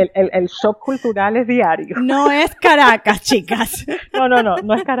sea, el shock cultural es diario. No es Caracas, chicas.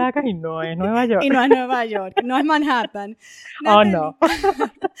 No es Caracas y no es Nueva York. Y no es Nueva York, no es Manhattan. Oh, no.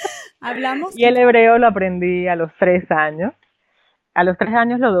 Hablamos. Y el hebreo lo aprendí a los 3 años. A los 3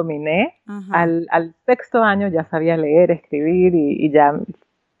 años lo dominé. Al 6º año ya sabía leer, escribir y ya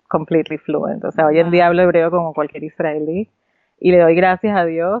completely fluent. O sea, hoy en día hablo hebreo como cualquier israelí. Y le doy gracias a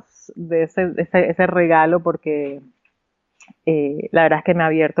Dios de ese regalo porque la verdad es que me ha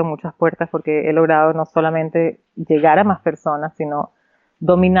abierto muchas puertas porque he logrado no solamente llegar a más personas, sino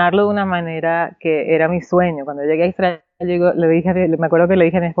dominarlo de una manera que era mi sueño. Cuando llegué a Israel, me acuerdo que le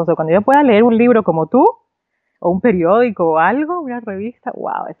dije a mi esposo, cuando yo pueda leer un libro como tú, o un periódico o algo, una revista,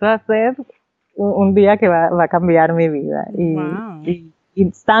 wow, eso va a ser un día que va a cambiar mi vida. Wow.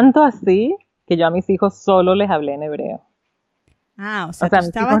 Y tanto así que yo a mis hijos solo les hablé en hebreo. O sea, tú mis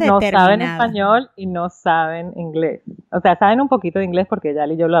estabas hijos no determinada. saben español y no saben inglés. O sea, saben un poquito de inglés porque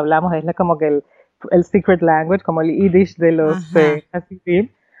Yali y yo lo hablamos, es como que el secret language, como el Yiddish de los Hasidim,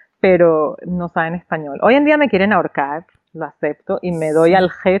 pero no saben español. Hoy en día me quieren ahorcar, lo acepto, y me doy al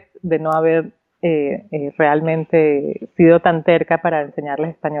jet de no haber realmente sido tan terca para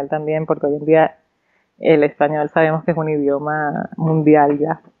enseñarles español también, porque hoy en día el español sabemos que es un idioma mundial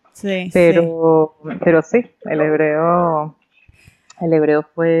ya. Sí, pero sí, el hebreo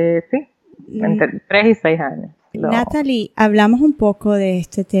fue, sí, entre 3 y 6 años. Natalie, hablamos un poco de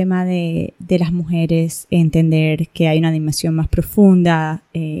este tema de las mujeres, entender que hay una dimensión más profunda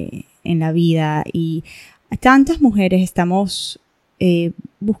en la vida, y tantas mujeres estamos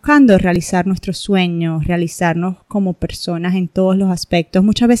buscando realizar nuestros sueños, realizarnos como personas en todos los aspectos.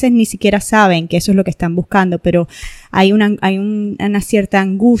 Muchas veces ni siquiera saben que eso es lo que están buscando, pero hay una cierta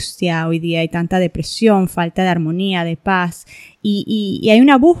angustia hoy día, hay tanta depresión, falta de armonía, de paz, y hay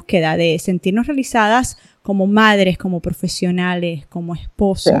una búsqueda de sentirnos realizadas como madres, como profesionales, como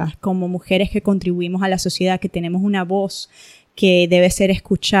esposas, como mujeres que contribuimos a la sociedad, que tenemos una voz que debe ser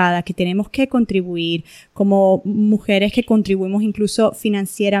escuchada, que tenemos que contribuir, como mujeres que contribuimos incluso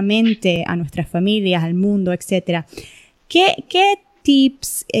financieramente a nuestras familias, al mundo, etcétera. ¿Qué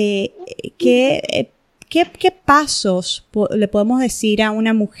tips, qué pasos le podemos decir a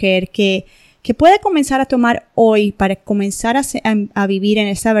una mujer que puede comenzar a tomar hoy para comenzar a vivir en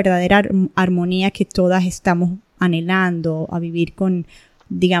esa verdadera armonía que todas estamos anhelando, a vivir con,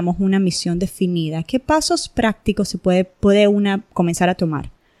 digamos, una misión definida? ¿Qué pasos prácticos se puede una comenzar a tomar?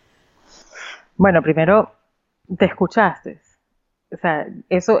 Bueno, primero, te escuchaste. O sea,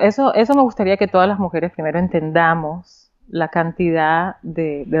 eso me gustaría que todas las mujeres primero entendamos la cantidad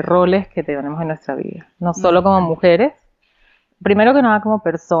de roles que tenemos en nuestra vida. No solo como mujeres, primero que nada como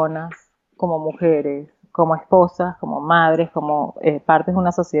personas, como mujeres, como esposas, como madres, como partes de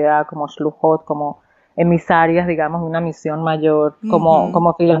una sociedad, como shluchot, como emisarias, digamos, de una misión mayor,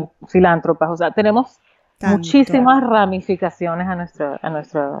 como filántropas. O sea, tenemos muchísimas ramificaciones a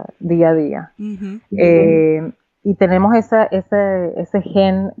nuestro día a día. Y tenemos ese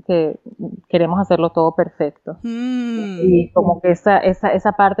gen que queremos hacerlo todo perfecto. Y como que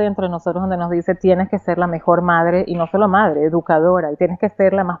esa parte dentro de nosotros donde nos dice tienes que ser la mejor madre, y no solo madre, educadora, y tienes que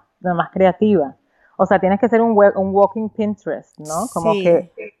ser la más creativa. O sea, tienes que ser un walking Pinterest, ¿no? Como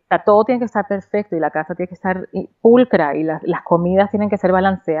que todo tiene que estar perfecto, y la casa tiene que estar pulcra, y las comidas tienen que ser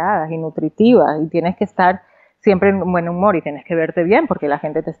balanceadas y nutritivas, y tienes que estar siempre en buen humor, y tienes que verte bien porque la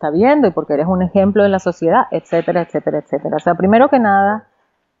gente te está viendo y porque eres un ejemplo de la sociedad, etcétera, etcétera, etcétera. O sea, primero que nada,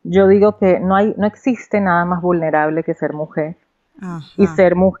 yo digo que no existe nada más vulnerable que ser mujer. Y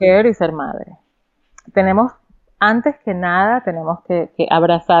ser mujer y ser madre. Antes que nada, tenemos que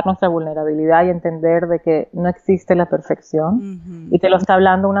abrazar nuestra vulnerabilidad y entender de que no existe la perfección. Y te lo está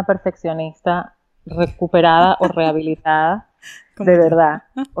hablando una perfeccionista recuperada o rehabilitada, de verdad.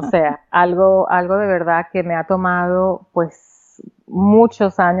 O sea, algo de verdad que me ha tomado pues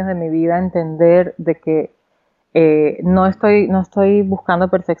muchos años de mi vida entender de que no estoy buscando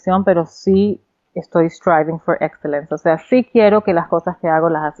perfección, pero sí estoy striving for excellence. O sea, sí quiero que las cosas que hago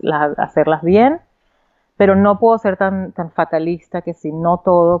hacerlas bien, pero no puedo ser tan fatalista que si no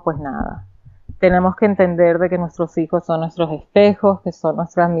todo, pues nada. Tenemos que entender de que nuestros hijos son nuestros espejos, que son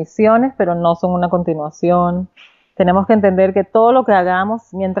nuestras misiones, pero no son una continuación. Tenemos que entender que todo lo que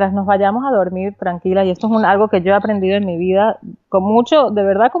hagamos, mientras nos vayamos a dormir tranquila, y esto es algo que yo he aprendido en mi vida de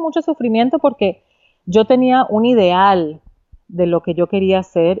verdad con mucho sufrimiento, porque yo tenía un ideal de lo que yo quería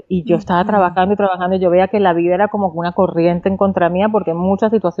hacer, y yo estaba trabajando y trabajando, y yo veía que la vida era como una corriente en contra mía, porque en muchas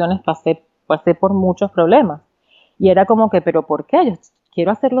situaciones pasé por muchos problemas. Y era como que, ¿pero por qué? Yo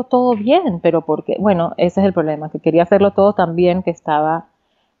quiero hacerlo todo bien, ¿pero por qué? Bueno, ese es el problema, que quería hacerlo todo tan bien que estaba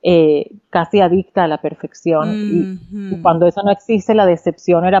casi adicta a la perfección. Y cuando eso no existe, la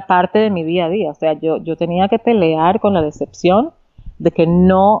decepción era parte de mi día a día. O sea, yo tenía que pelear con la decepción de que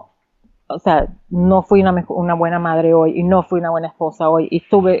no fui una buena madre hoy, y no fui una buena esposa hoy, y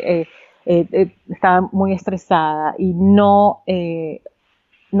estaba muy estresada, y no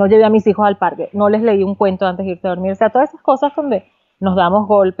llevé a mis hijos al parque, no les leí un cuento antes de irse a dormir. O sea, todas esas cosas donde nos damos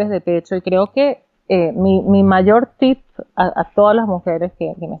golpes de pecho. Y creo que mi mayor tip a todas las mujeres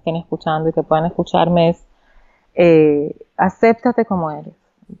que me estén escuchando y que puedan escucharme es acéptate como eres.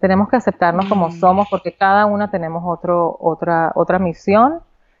 tenemos que aceptarnos como somos, porque cada una tenemos otra misión,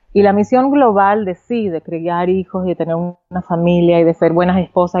 y la misión global de sí, de criar hijos y de tener una familia y de ser buenas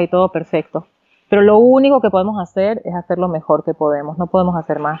esposas y todo, perfecto. Pero lo único que podemos hacer es hacer lo mejor que podemos, no podemos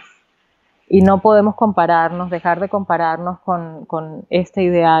hacer más. Y no podemos compararnos, dejar de compararnos con este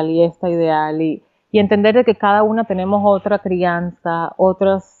ideal y esta ideal, y entender de que cada una tenemos otra crianza,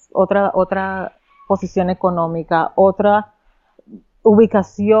 otra posición económica, otra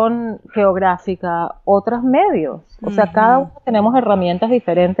ubicación geográfica, otros medios. O sea, cada uno tenemos herramientas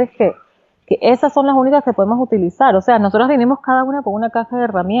diferentes que esas son las únicas que podemos utilizar. O sea, nosotros vinimos cada una con una caja de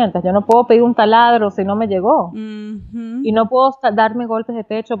herramientas. Yo no puedo pedir un taladro si no me llegó. Y no puedo darme golpes de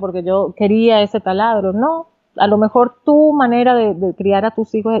pecho porque yo quería ese taladro. No, a lo mejor tu manera de criar a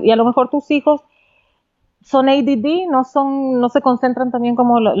tus hijos, y a lo mejor tus hijos son ADD, no se concentran también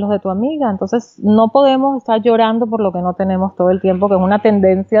como los de tu amiga. Entonces no podemos estar llorando por lo que no tenemos todo el tiempo, que es una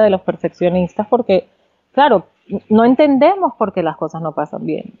tendencia de los perfeccionistas, porque claro, no entendemos por qué las cosas no pasan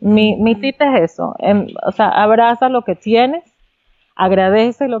bien. Mi tip es eso, o sea, abraza lo que tienes,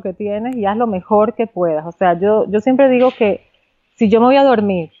 agradece lo que tienes y haz lo mejor que puedas. O sea, yo siempre digo que si yo me voy a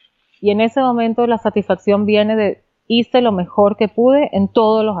dormir y en ese momento la satisfacción viene de hice lo mejor que pude en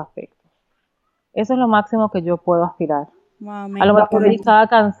todos los aspectos. Eso es lo máximo que yo puedo aspirar. Wow, a lo mejor estaba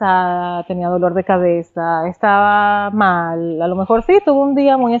cansada, tenía dolor de cabeza, estaba mal, a lo mejor sí, tuve un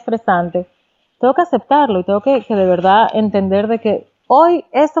día muy estresante. Tengo que aceptarlo y tengo que de verdad entender de que hoy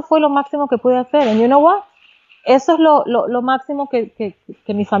esto fue lo máximo que pude hacer. And you know what? Eso es lo máximo que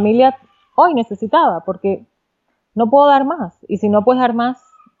mi familia hoy necesitaba, porque no puedo dar más. Y si no puedes dar más,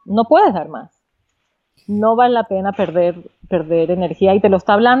 no puedes dar más. No vale la pena perder energía, y te lo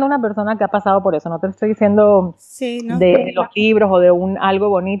está hablando una persona que ha pasado por eso. No te lo estoy diciendo de los libros o de algo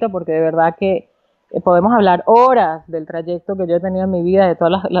bonito, porque de verdad que podemos hablar horas del trayecto que yo he tenido en mi vida, de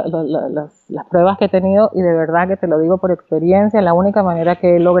todas las pruebas que he tenido, y de verdad que te lo digo por experiencia. La única manera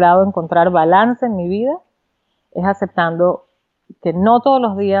que he logrado encontrar balance en mi vida es aceptando que no todos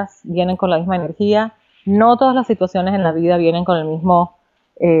los días vienen con la misma energía, no todas las situaciones en la vida vienen con el mismo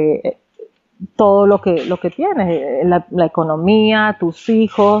todo lo que tienes, la economía, tus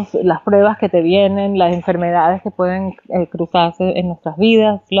hijos, las pruebas que te vienen, las enfermedades que pueden cruzarse en nuestras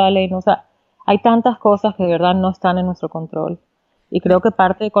vidas, o sea, hay tantas cosas que de verdad no están en nuestro control. Y creo que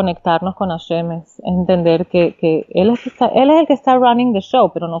parte de conectarnos con Hashem es entender que Él es el que está running the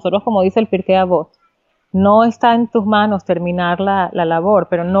show, pero nosotros, como dice el Pirkei Avot, no está en tus manos terminar la labor,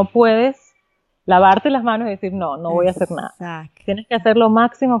 pero no puedes lavarte las manos y decir, no voy a hacer nada. Tienes que hacer lo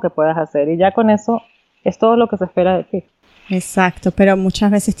máximo que puedas hacer, y ya con eso es todo lo que se espera de ti. Exacto, pero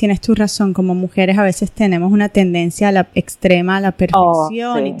muchas veces tienes tu razón. Como mujeres a veces tenemos una tendencia a la extrema, a la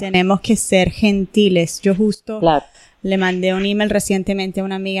perfección, y tenemos que ser gentiles. Yo justo le mandé un email recientemente a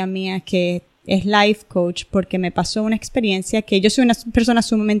una amiga mía que es life coach, porque me pasó una experiencia que yo soy una persona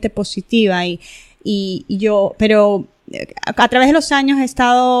sumamente positiva y yo, pero a través de los años he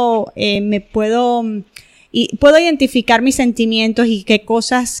estado, puedo identificar mis sentimientos y qué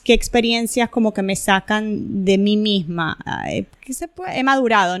experiencias como que me sacan de mí misma. He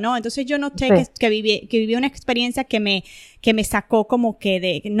madurado, ¿no? Entonces yo noté que viví una experiencia que me sacó como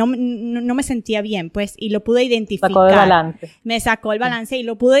que no me sentía bien, pues, y lo pude identificar. Sacó de balance. Me sacó el balance y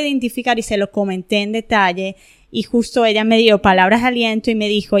lo pude identificar y se lo comenté en detalle, y justo ella me dio palabras de aliento y me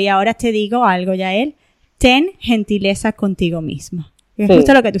dijo, y ahora te digo algo, Yael, ten gentileza contigo mismo. Es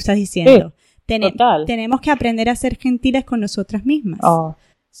justo lo que tú estás diciendo. Tenemos que aprender a ser gentiles con nosotras mismas.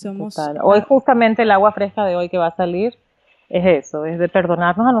 Hoy justamente el agua fresca de hoy que va a salir es eso, es de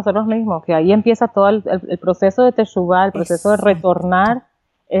perdonarnos a nosotros mismos, que ahí empieza todo el proceso de teshuvá, el proceso de retornar,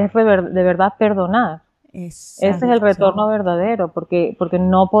 es de verdad perdonar. Ese es el retorno verdadero, porque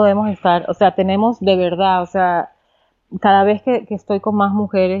no podemos estar, o sea, tenemos de verdad, o sea, cada vez que estoy con más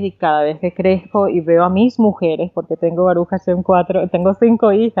mujeres y cada vez que crezco y veo a mis mujeres, porque tengo Baruch Hashem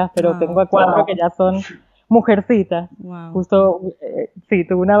 5 hijas, pero tengo 4 que ya son mujercitas. Justo,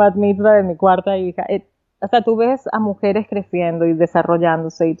 tuve una bat mitzvah de mi 4ª hija. O sea, tú ves a mujeres creciendo y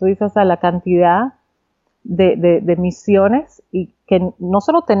desarrollándose, y tú dices, o sea, la cantidad de misiones, y que no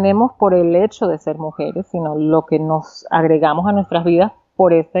solo tenemos por el hecho de ser mujeres, sino lo que nos agregamos a nuestras vidas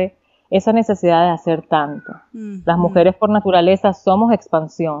por esa necesidad de hacer tanto. Las mujeres por naturaleza somos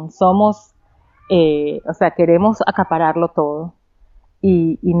expansión, somos, o sea, queremos acapararlo todo,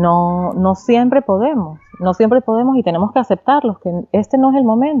 y no siempre podemos, y tenemos que aceptarlos, que este no es el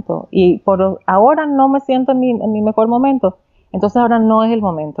momento, y por ahora no me siento en mi mejor momento, entonces ahora no es el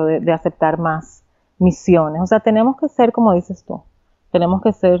momento de aceptar más misiones. O sea, tenemos que ser, como dices tú, tenemos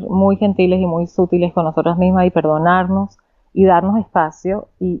que ser muy gentiles y muy sutiles con nosotras mismas y perdonarnos, y darnos espacio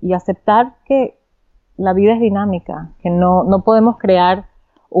y aceptar que la vida es dinámica, que no podemos crear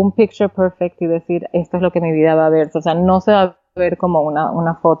un picture perfect y decir esto es lo que mi vida va a ver. O sea, no se va a ver como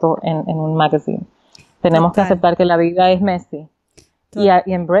una foto en un magazine. Tenemos que aceptar que la vida es messy y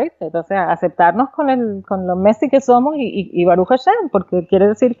embrace it, o sea, aceptarnos con lo messy que somos y Baruch Hashem, porque quiere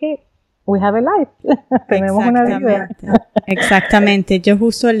decir que we have a life. Tenemos una vida. Exactamente. Yo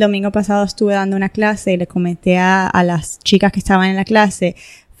justo el domingo pasado estuve dando una clase y le comenté a las chicas que estaban en la clase,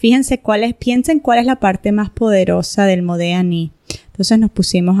 piensen cuál es la parte más poderosa del Modeh Ani. Entonces nos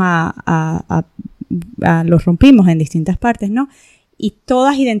pusimos los rompimos en distintas partes, ¿no? Y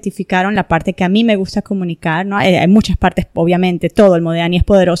todas identificaron la parte que a mí me gusta comunicar, ¿no? Hay muchas partes, obviamente, todo el Modeh Ani es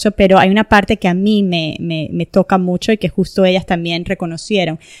poderoso, pero hay una parte que a mí me toca mucho y que justo ellas también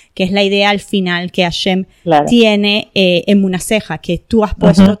reconocieron, que es la idea al final que Hashem tiene en Munaseja, que tú has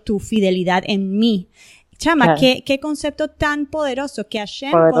puesto tu fidelidad en mí. Chama, qué concepto tan poderoso, que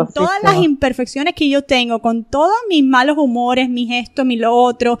Hashem, con todas las imperfecciones que yo tengo, con todos mis malos humores, mis esto, mi lo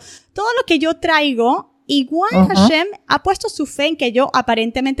otro, todo lo que yo traigo, igual Hashem ha puesto su fe en que yo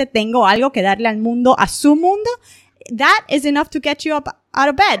aparentemente tengo algo que darle al mundo, a su mundo. That is enough to get you up out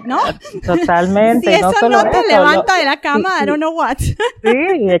of bed, ¿no? Totalmente. Si eso no te levanta de la cama, I don't know what.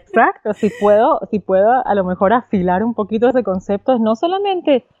 Sí, exacto. Si puedo a lo mejor afilar un poquito ese concepto, es no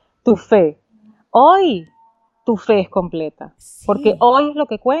solamente tu fe. Hoy tu fe es completa, porque hoy es lo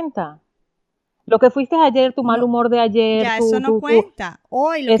que cuenta. Lo que fuiste ayer, tu mal humor de ayer. Ya eso no cuenta.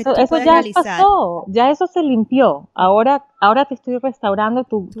 Hoy lo que tú puedes ya realizar. Pasó, ya eso se limpió. Ahora te estoy restaurando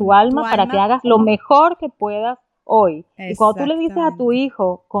tu alma para que hagas lo mejor que puedas hoy. Y cuando tú le dices a tu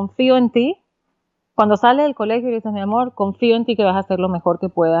hijo, confío en ti, cuando sale del colegio y dices, mi amor, confío en ti que vas a hacer lo mejor que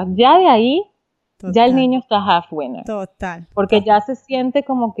puedas, ya de ahí, ya el niño está half winner. Total. Porque ya se siente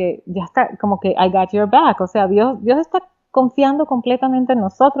como que, ya está, como que I got your back. O sea, Dios está confiando completamente en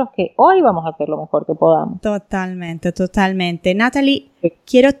nosotros que hoy vamos a hacer lo mejor que podamos. Totalmente. Natalie,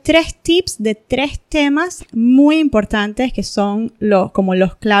 quiero 3 tips de 3 temas muy importantes que son como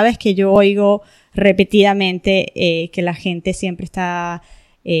los claves que yo oigo repetidamente, que la gente siempre está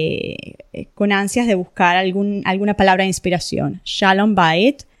con ansias de buscar alguna palabra de inspiración. Shalom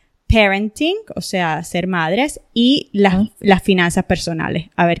Bayit, parenting, o sea, ser madres, y las finanzas personales.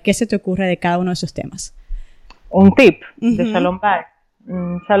 A ver, ¿qué se te ocurre de cada uno de esos temas? Un tip de Shalom Bayit.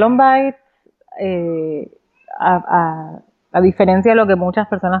 Shalom Bayit, a diferencia de lo que muchas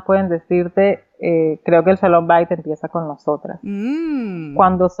personas pueden decirte, creo que el Shalom Bayit empieza con nosotras.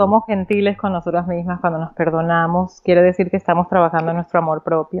 Cuando somos gentiles con nosotras mismas, cuando nos perdonamos, quiere decir que estamos trabajando en nuestro amor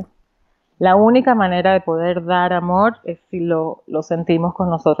propio. La única manera de poder dar amor es si lo sentimos con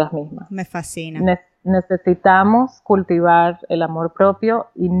nosotras mismas. Me fascina. Necesitamos cultivar el amor propio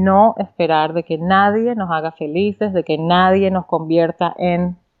y no esperar de que nadie nos haga felices, de que nadie nos convierta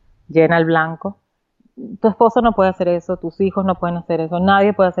en llena el blanco. Tu esposo no puede hacer eso, tus hijos no pueden hacer eso,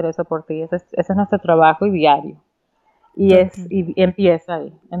 nadie puede hacer eso por ti. Ese es nuestro trabajo y diario. Y empieza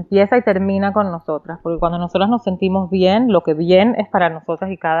ahí, empieza y termina con nosotras, porque cuando nosotras nos sentimos bien, lo que bien es para nosotras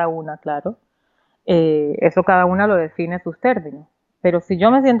y cada una, claro, eso cada una lo define sus términos. Pero si yo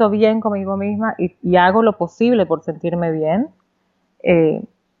me siento bien conmigo misma y hago lo posible por sentirme bien,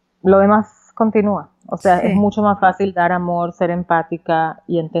 lo demás continúa. O sea, es mucho más fácil dar amor, ser empática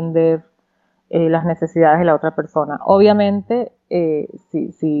y entender las necesidades de la otra persona. Obviamente,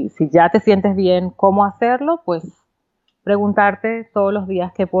 si ya te sientes bien cómo hacerlo, pues preguntarte todos los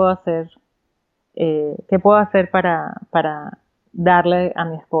días qué puedo hacer para darle a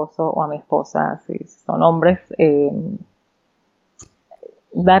mi esposo o a mi esposa, si son hombres,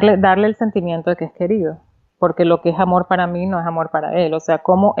 darle el sentimiento de que es querido, porque lo que es amor para mí no es amor para él, o sea,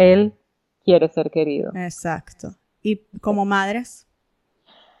 cómo él quiere ser querido. Exacto. ¿Y como madres?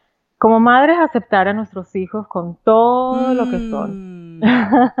 Como madres, aceptar a nuestros hijos con todo lo que son.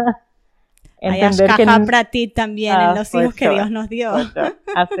 Entender que para ti también en los hijos que Dios nos dio.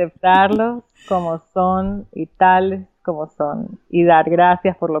 Aceptarlos como son y tales como son y dar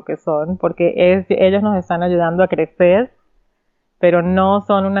gracias por lo que son, porque ellos nos están ayudando a crecer, pero no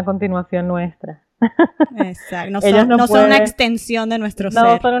son una continuación nuestra. Exacto. No son una extensión de nuestro ser.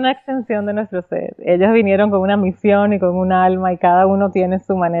 No son una extensión de nuestro ser. Ellos vinieron con una misión y con un alma y cada uno tiene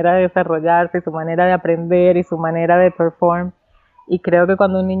su manera de desarrollarse, su manera de aprender y su manera de perform. Y creo que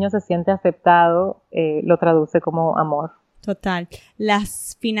cuando un niño se siente aceptado, lo traduce como amor. Total.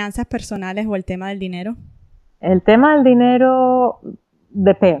 ¿Las finanzas personales o el tema del dinero? El tema del dinero,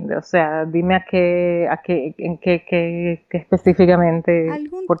 Depende, o sea, dime en qué específicamente.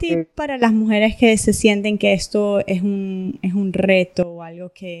 ¿Algún Porque tip para las mujeres que se sienten que esto es un reto o algo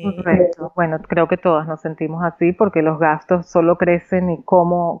un que... reto. Bueno, creo que todas nos sentimos así porque los gastos solo crecen y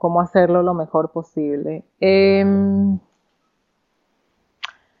cómo hacerlo lo mejor posible.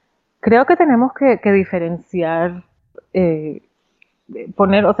 Creo que tenemos que diferenciar, eh,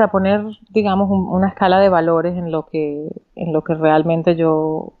 poner, digamos, una escala de valores en lo que realmente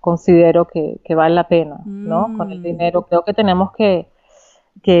yo considero que vale la pena, ¿no? Con el dinero. Creo que tenemos que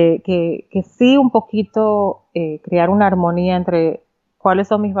sí un poquito crear una armonía entre cuáles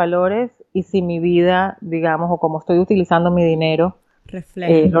son mis valores y si mi vida, digamos, o cómo estoy utilizando mi dinero,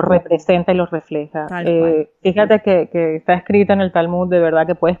 refleja. lo representa y lo refleja. Tal cual. Fíjate que está escrito en el Talmud de verdad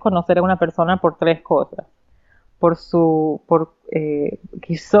que puedes conocer a una persona por tres cosas. Por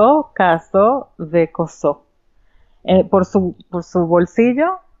quizó, casó, de cosó. Por su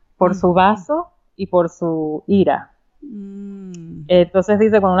bolsillo, por su vaso y por su ira. Entonces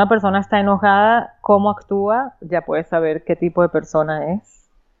dice, cuando una persona está enojada, cómo actúa, ya puedes saber qué tipo de persona es.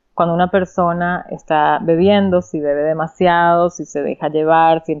 Cuando una persona está bebiendo, si bebe demasiado, si se deja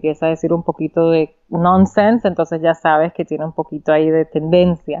llevar, si empieza a decir un poquito de nonsense, entonces ya sabes que tiene un poquito ahí de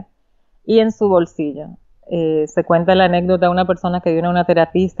tendencia. Y en su bolsillo. Se cuenta la anécdota de una persona que vino a una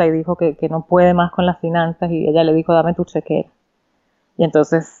terapista y dijo que no puede más con las finanzas y ella le dijo, dame tu chequera. Y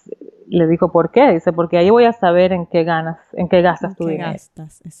entonces le dijo, ¿por qué? Dice, porque ahí voy a saber en qué gastas tu dinero.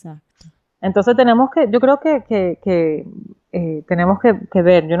 Gastas, exacto. Entonces yo creo que tenemos que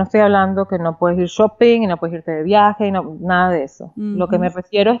ver, yo no estoy hablando que no puedes ir shopping y no puedes irte de viaje y no, nada de eso. Lo que me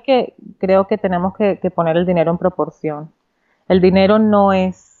refiero es que creo que tenemos que poner el dinero en proporción. El dinero no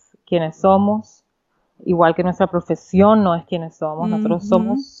es quienes somos, igual que nuestra profesión no es quienes somos. Nosotros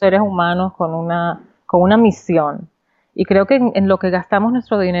somos seres humanos con una misión. Y creo que en lo que gastamos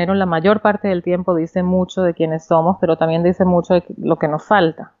nuestro dinero, en la mayor parte del tiempo dice mucho de quiénes somos, pero también dice mucho de lo que nos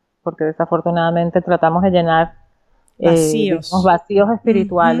falta, porque desafortunadamente tratamos de llenar vacíos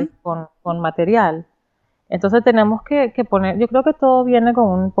espirituales con material. Entonces tenemos que poner, yo creo que todo viene con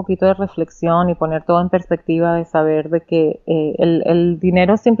un poquito de reflexión y poner todo en perspectiva de saber de que el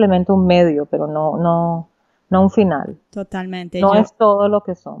dinero es simplemente un medio, pero no un final. Totalmente. No es todo lo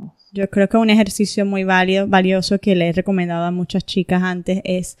que somos. Yo creo que un ejercicio muy valioso que le he recomendado a muchas chicas antes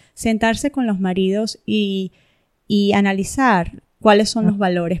es sentarse con los maridos y analizar cuáles son los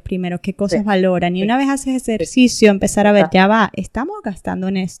valores primero, qué cosas valoran. Y una vez haces ese ejercicio, empezar a ver, ya va, estamos gastando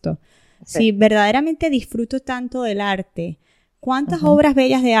en esto. Si verdaderamente disfruto tanto del arte, ¿cuántas obras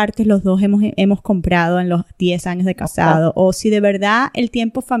bellas de arte los dos hemos comprado en los 10 años de casado? O si de verdad el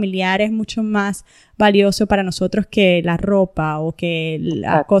tiempo familiar es mucho más valioso para nosotros que la ropa o que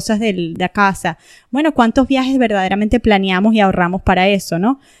las cosas de la casa. Bueno, ¿cuántos viajes verdaderamente planeamos y ahorramos para eso,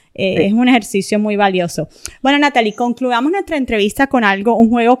 no? Es un ejercicio muy valioso. Bueno, Natalie, concluyamos nuestra entrevista con un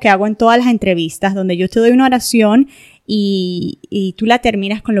juego que hago en todas las entrevistas, donde yo te doy una oración y tú la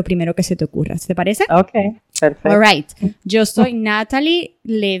terminas con lo primero que se te ocurra. ¿Te parece? Ok, perfecto. All right. Yo soy Natalie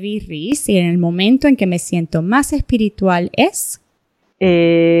Levy-Riz y en el momento en que me siento más espiritual es...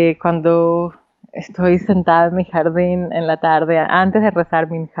 cuando estoy sentada en mi jardín en la tarde, antes de rezar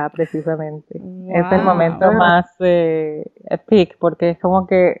minja, precisamente. Wow. Es el momento más peak, porque es como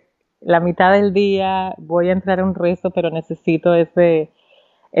que la mitad del día voy a entrar a un rezo, pero necesito ese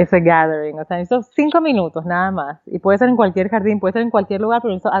gathering. O sea, necesito 5 minutos nada más. Y puede ser en cualquier jardín, puede ser en cualquier lugar,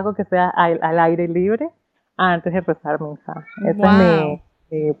 pero necesito algo que sea al aire libre antes de rezar minja. Ese es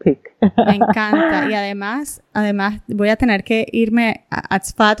mi pick. Me encanta. Y además voy a tener que irme a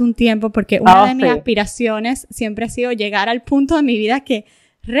Tzfat un tiempo porque una de mis aspiraciones siempre ha sido llegar al punto de mi vida que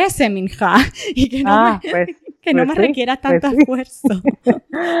rece minja y que no me requiera tanto esfuerzo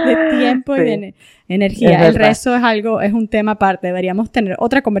de tiempo y de energía. El rezo es un tema aparte. Deberíamos tener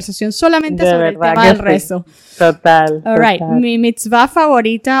otra conversación solamente sobre el tema del rezo. Total. All right. Mi mitzvah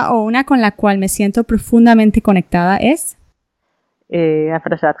favorita o una con la cual me siento profundamente conectada es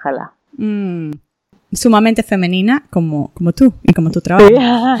Afrashat Jalá. Sumamente femenina como tú y como tu trabajo. Sí.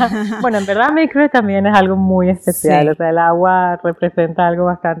 Bueno, en verdad Mikve también es algo muy especial. O sea, el agua representa algo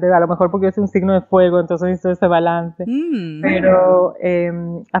bastante, a lo mejor porque yo soy un signo de fuego, entonces hizo ese balance. Pero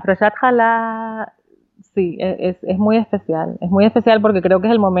Afrashat Jalá, sí, es muy especial. Es muy especial porque creo que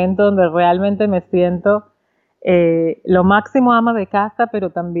es el momento donde realmente me siento lo máximo ama de casa,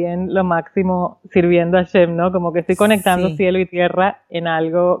 pero también lo máximo sirviendo a Hashem, ¿no? Como que estoy conectando cielo y tierra en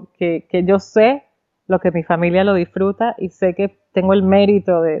algo que yo sé lo que mi familia lo disfruta y sé que tengo el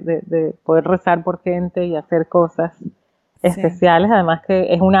mérito de poder rezar por gente y hacer cosas especiales, además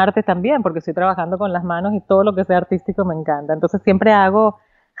que es un arte también, porque estoy trabajando con las manos y todo lo que sea artístico me encanta. Entonces siempre hago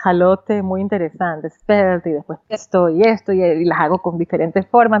jalotes muy interesantes, y después esto y las hago con diferentes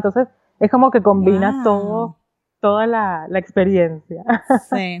formas. Entonces es como que combina toda la experiencia.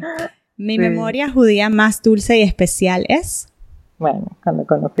 Sí. Mi memoria judía más dulce y especial es... Bueno, cuando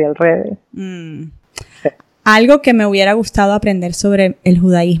conocí al Rebbe. Sí. Algo que me hubiera gustado aprender sobre el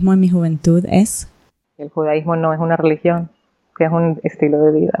judaísmo en mi juventud es... El judaísmo no es una religión, que es un estilo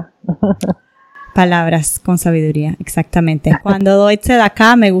de vida. Palabras con sabiduría, exactamente. Cuando doy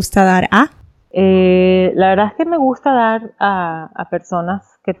tzedakah me gusta dar a... La verdad es que me gusta dar a personas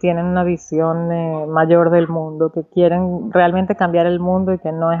que tienen una visión mayor del mundo, que quieren realmente cambiar el mundo y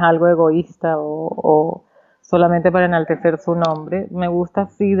que no es algo egoísta o solamente para enaltecer su nombre. Me gusta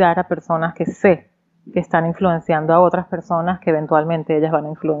sí dar a personas que sé que están influenciando a otras personas que eventualmente ellas van a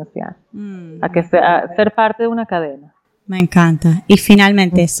influenciar. A ser parte de una cadena. Me encanta. Y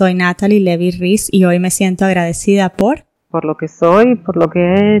finalmente, soy Natalie Levy Riz y hoy me siento agradecida por lo que soy, por lo que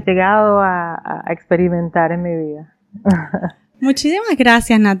he llegado a experimentar en mi vida. Muchísimas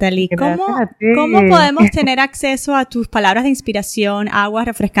gracias, Natalie. ¿Cómo podemos tener acceso a tus palabras de inspiración, agua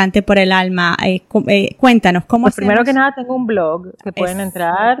refrescante por el alma? Cuéntanos, ¿cómo hacemos? Primero que nada, tengo un blog que pueden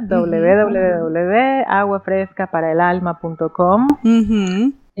entrar, www.aguafrescaparaelalma.com.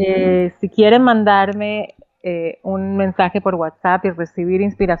 Si quieren mandarme un mensaje por WhatsApp y recibir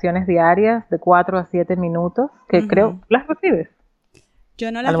inspiraciones diarias de 4 a 7 minutos, que creo, ¿las recibes? Yo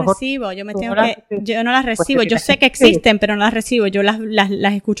no las recibo, yo no las recibo, yo sé que existen, pero no las recibo, yo las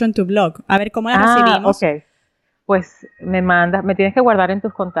escucho en tu blog. A ver, ¿cómo las recibimos? Ok, pues me tienes que guardar en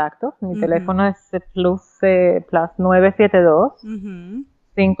tus contactos, mi teléfono es plus 972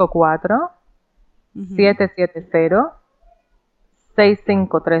 54 770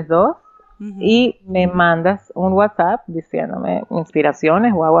 6532 y me mandas un WhatsApp diciéndome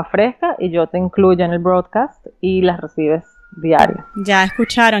inspiraciones o agua fresca y yo te incluyo en el broadcast y las recibes diario. Ya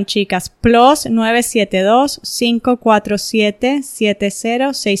escucharon, chicas. Plus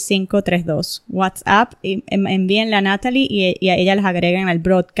 972-547-706532. WhatsApp, envíenle a Natalie y a ella las agregan al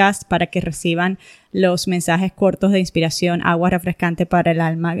broadcast para que reciban los mensajes cortos de inspiración, agua refrescante para el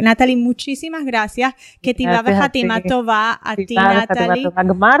alma. Natalie, muchísimas gracias. Que Hatimato va a ti, Natalie.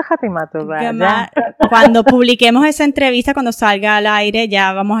 Cuando publiquemos esa entrevista, cuando salga al aire,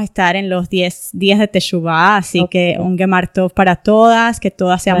 ya vamos a estar en los 10 días de Teshuvah, así que un Gemar Tov para todas, que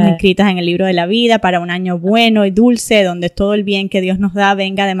todas seamos inscritas en el libro de la vida para un año bueno y dulce, donde todo el bien que Dios nos da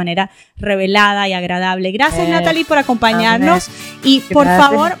venga de manera revelada y agradable. Gracias, Natalie, por acompañarnos y por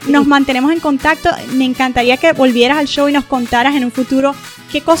favor, nos mantenemos en contacto. Me encantaría que volvieras al show y nos contaras en un futuro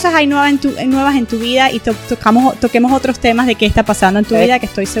qué cosas hay nuevas en tu vida y toquemos otros temas de qué está pasando en tu vida, que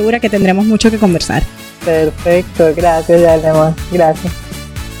estoy segura que tendremos mucho que conversar. Perfecto, gracias, Yalema. Gracias.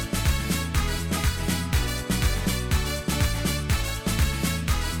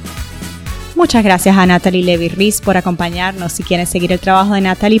 Muchas gracias a Natalie Levy Riz por acompañarnos. Si quieren seguir el trabajo de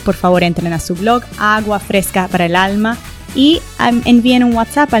Natalie, por favor entren a su blog Agua Fresca para el Alma y envíen un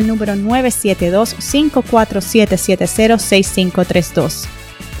WhatsApp al número 972-547-706532.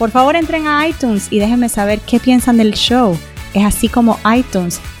 Por favor entren a iTunes y déjenme saber qué piensan del show. Es así como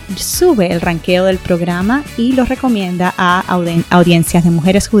iTunes sube el ranqueo del programa y lo recomienda a audiencias de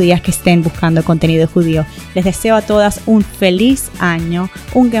mujeres judías que estén buscando contenido judío. Les deseo a todas un feliz año,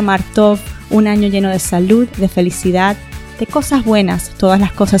 un Gemar Tov, un año lleno de salud, de felicidad, de cosas buenas. Todas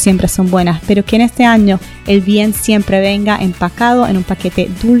las cosas siempre son buenas, pero que en este año el bien siempre venga empacado en un paquete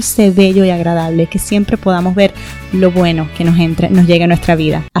dulce, bello y agradable, que siempre podamos ver lo bueno que nos llegue a nuestra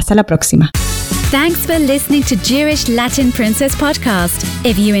vida. Hasta la próxima. Thanks for listening to Jewish Latin Princess Podcast.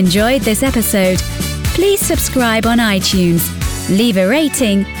 If you enjoyed this episode, please subscribe on iTunes, leave a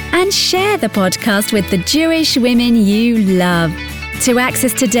rating, and share the podcast with the Jewish women you love. To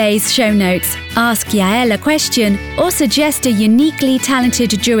access today's show notes, ask Yael a question, or suggest a uniquely talented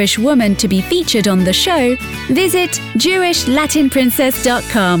Jewish woman to be featured on the show, visit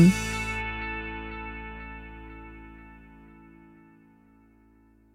JewishLatinPrincess.com.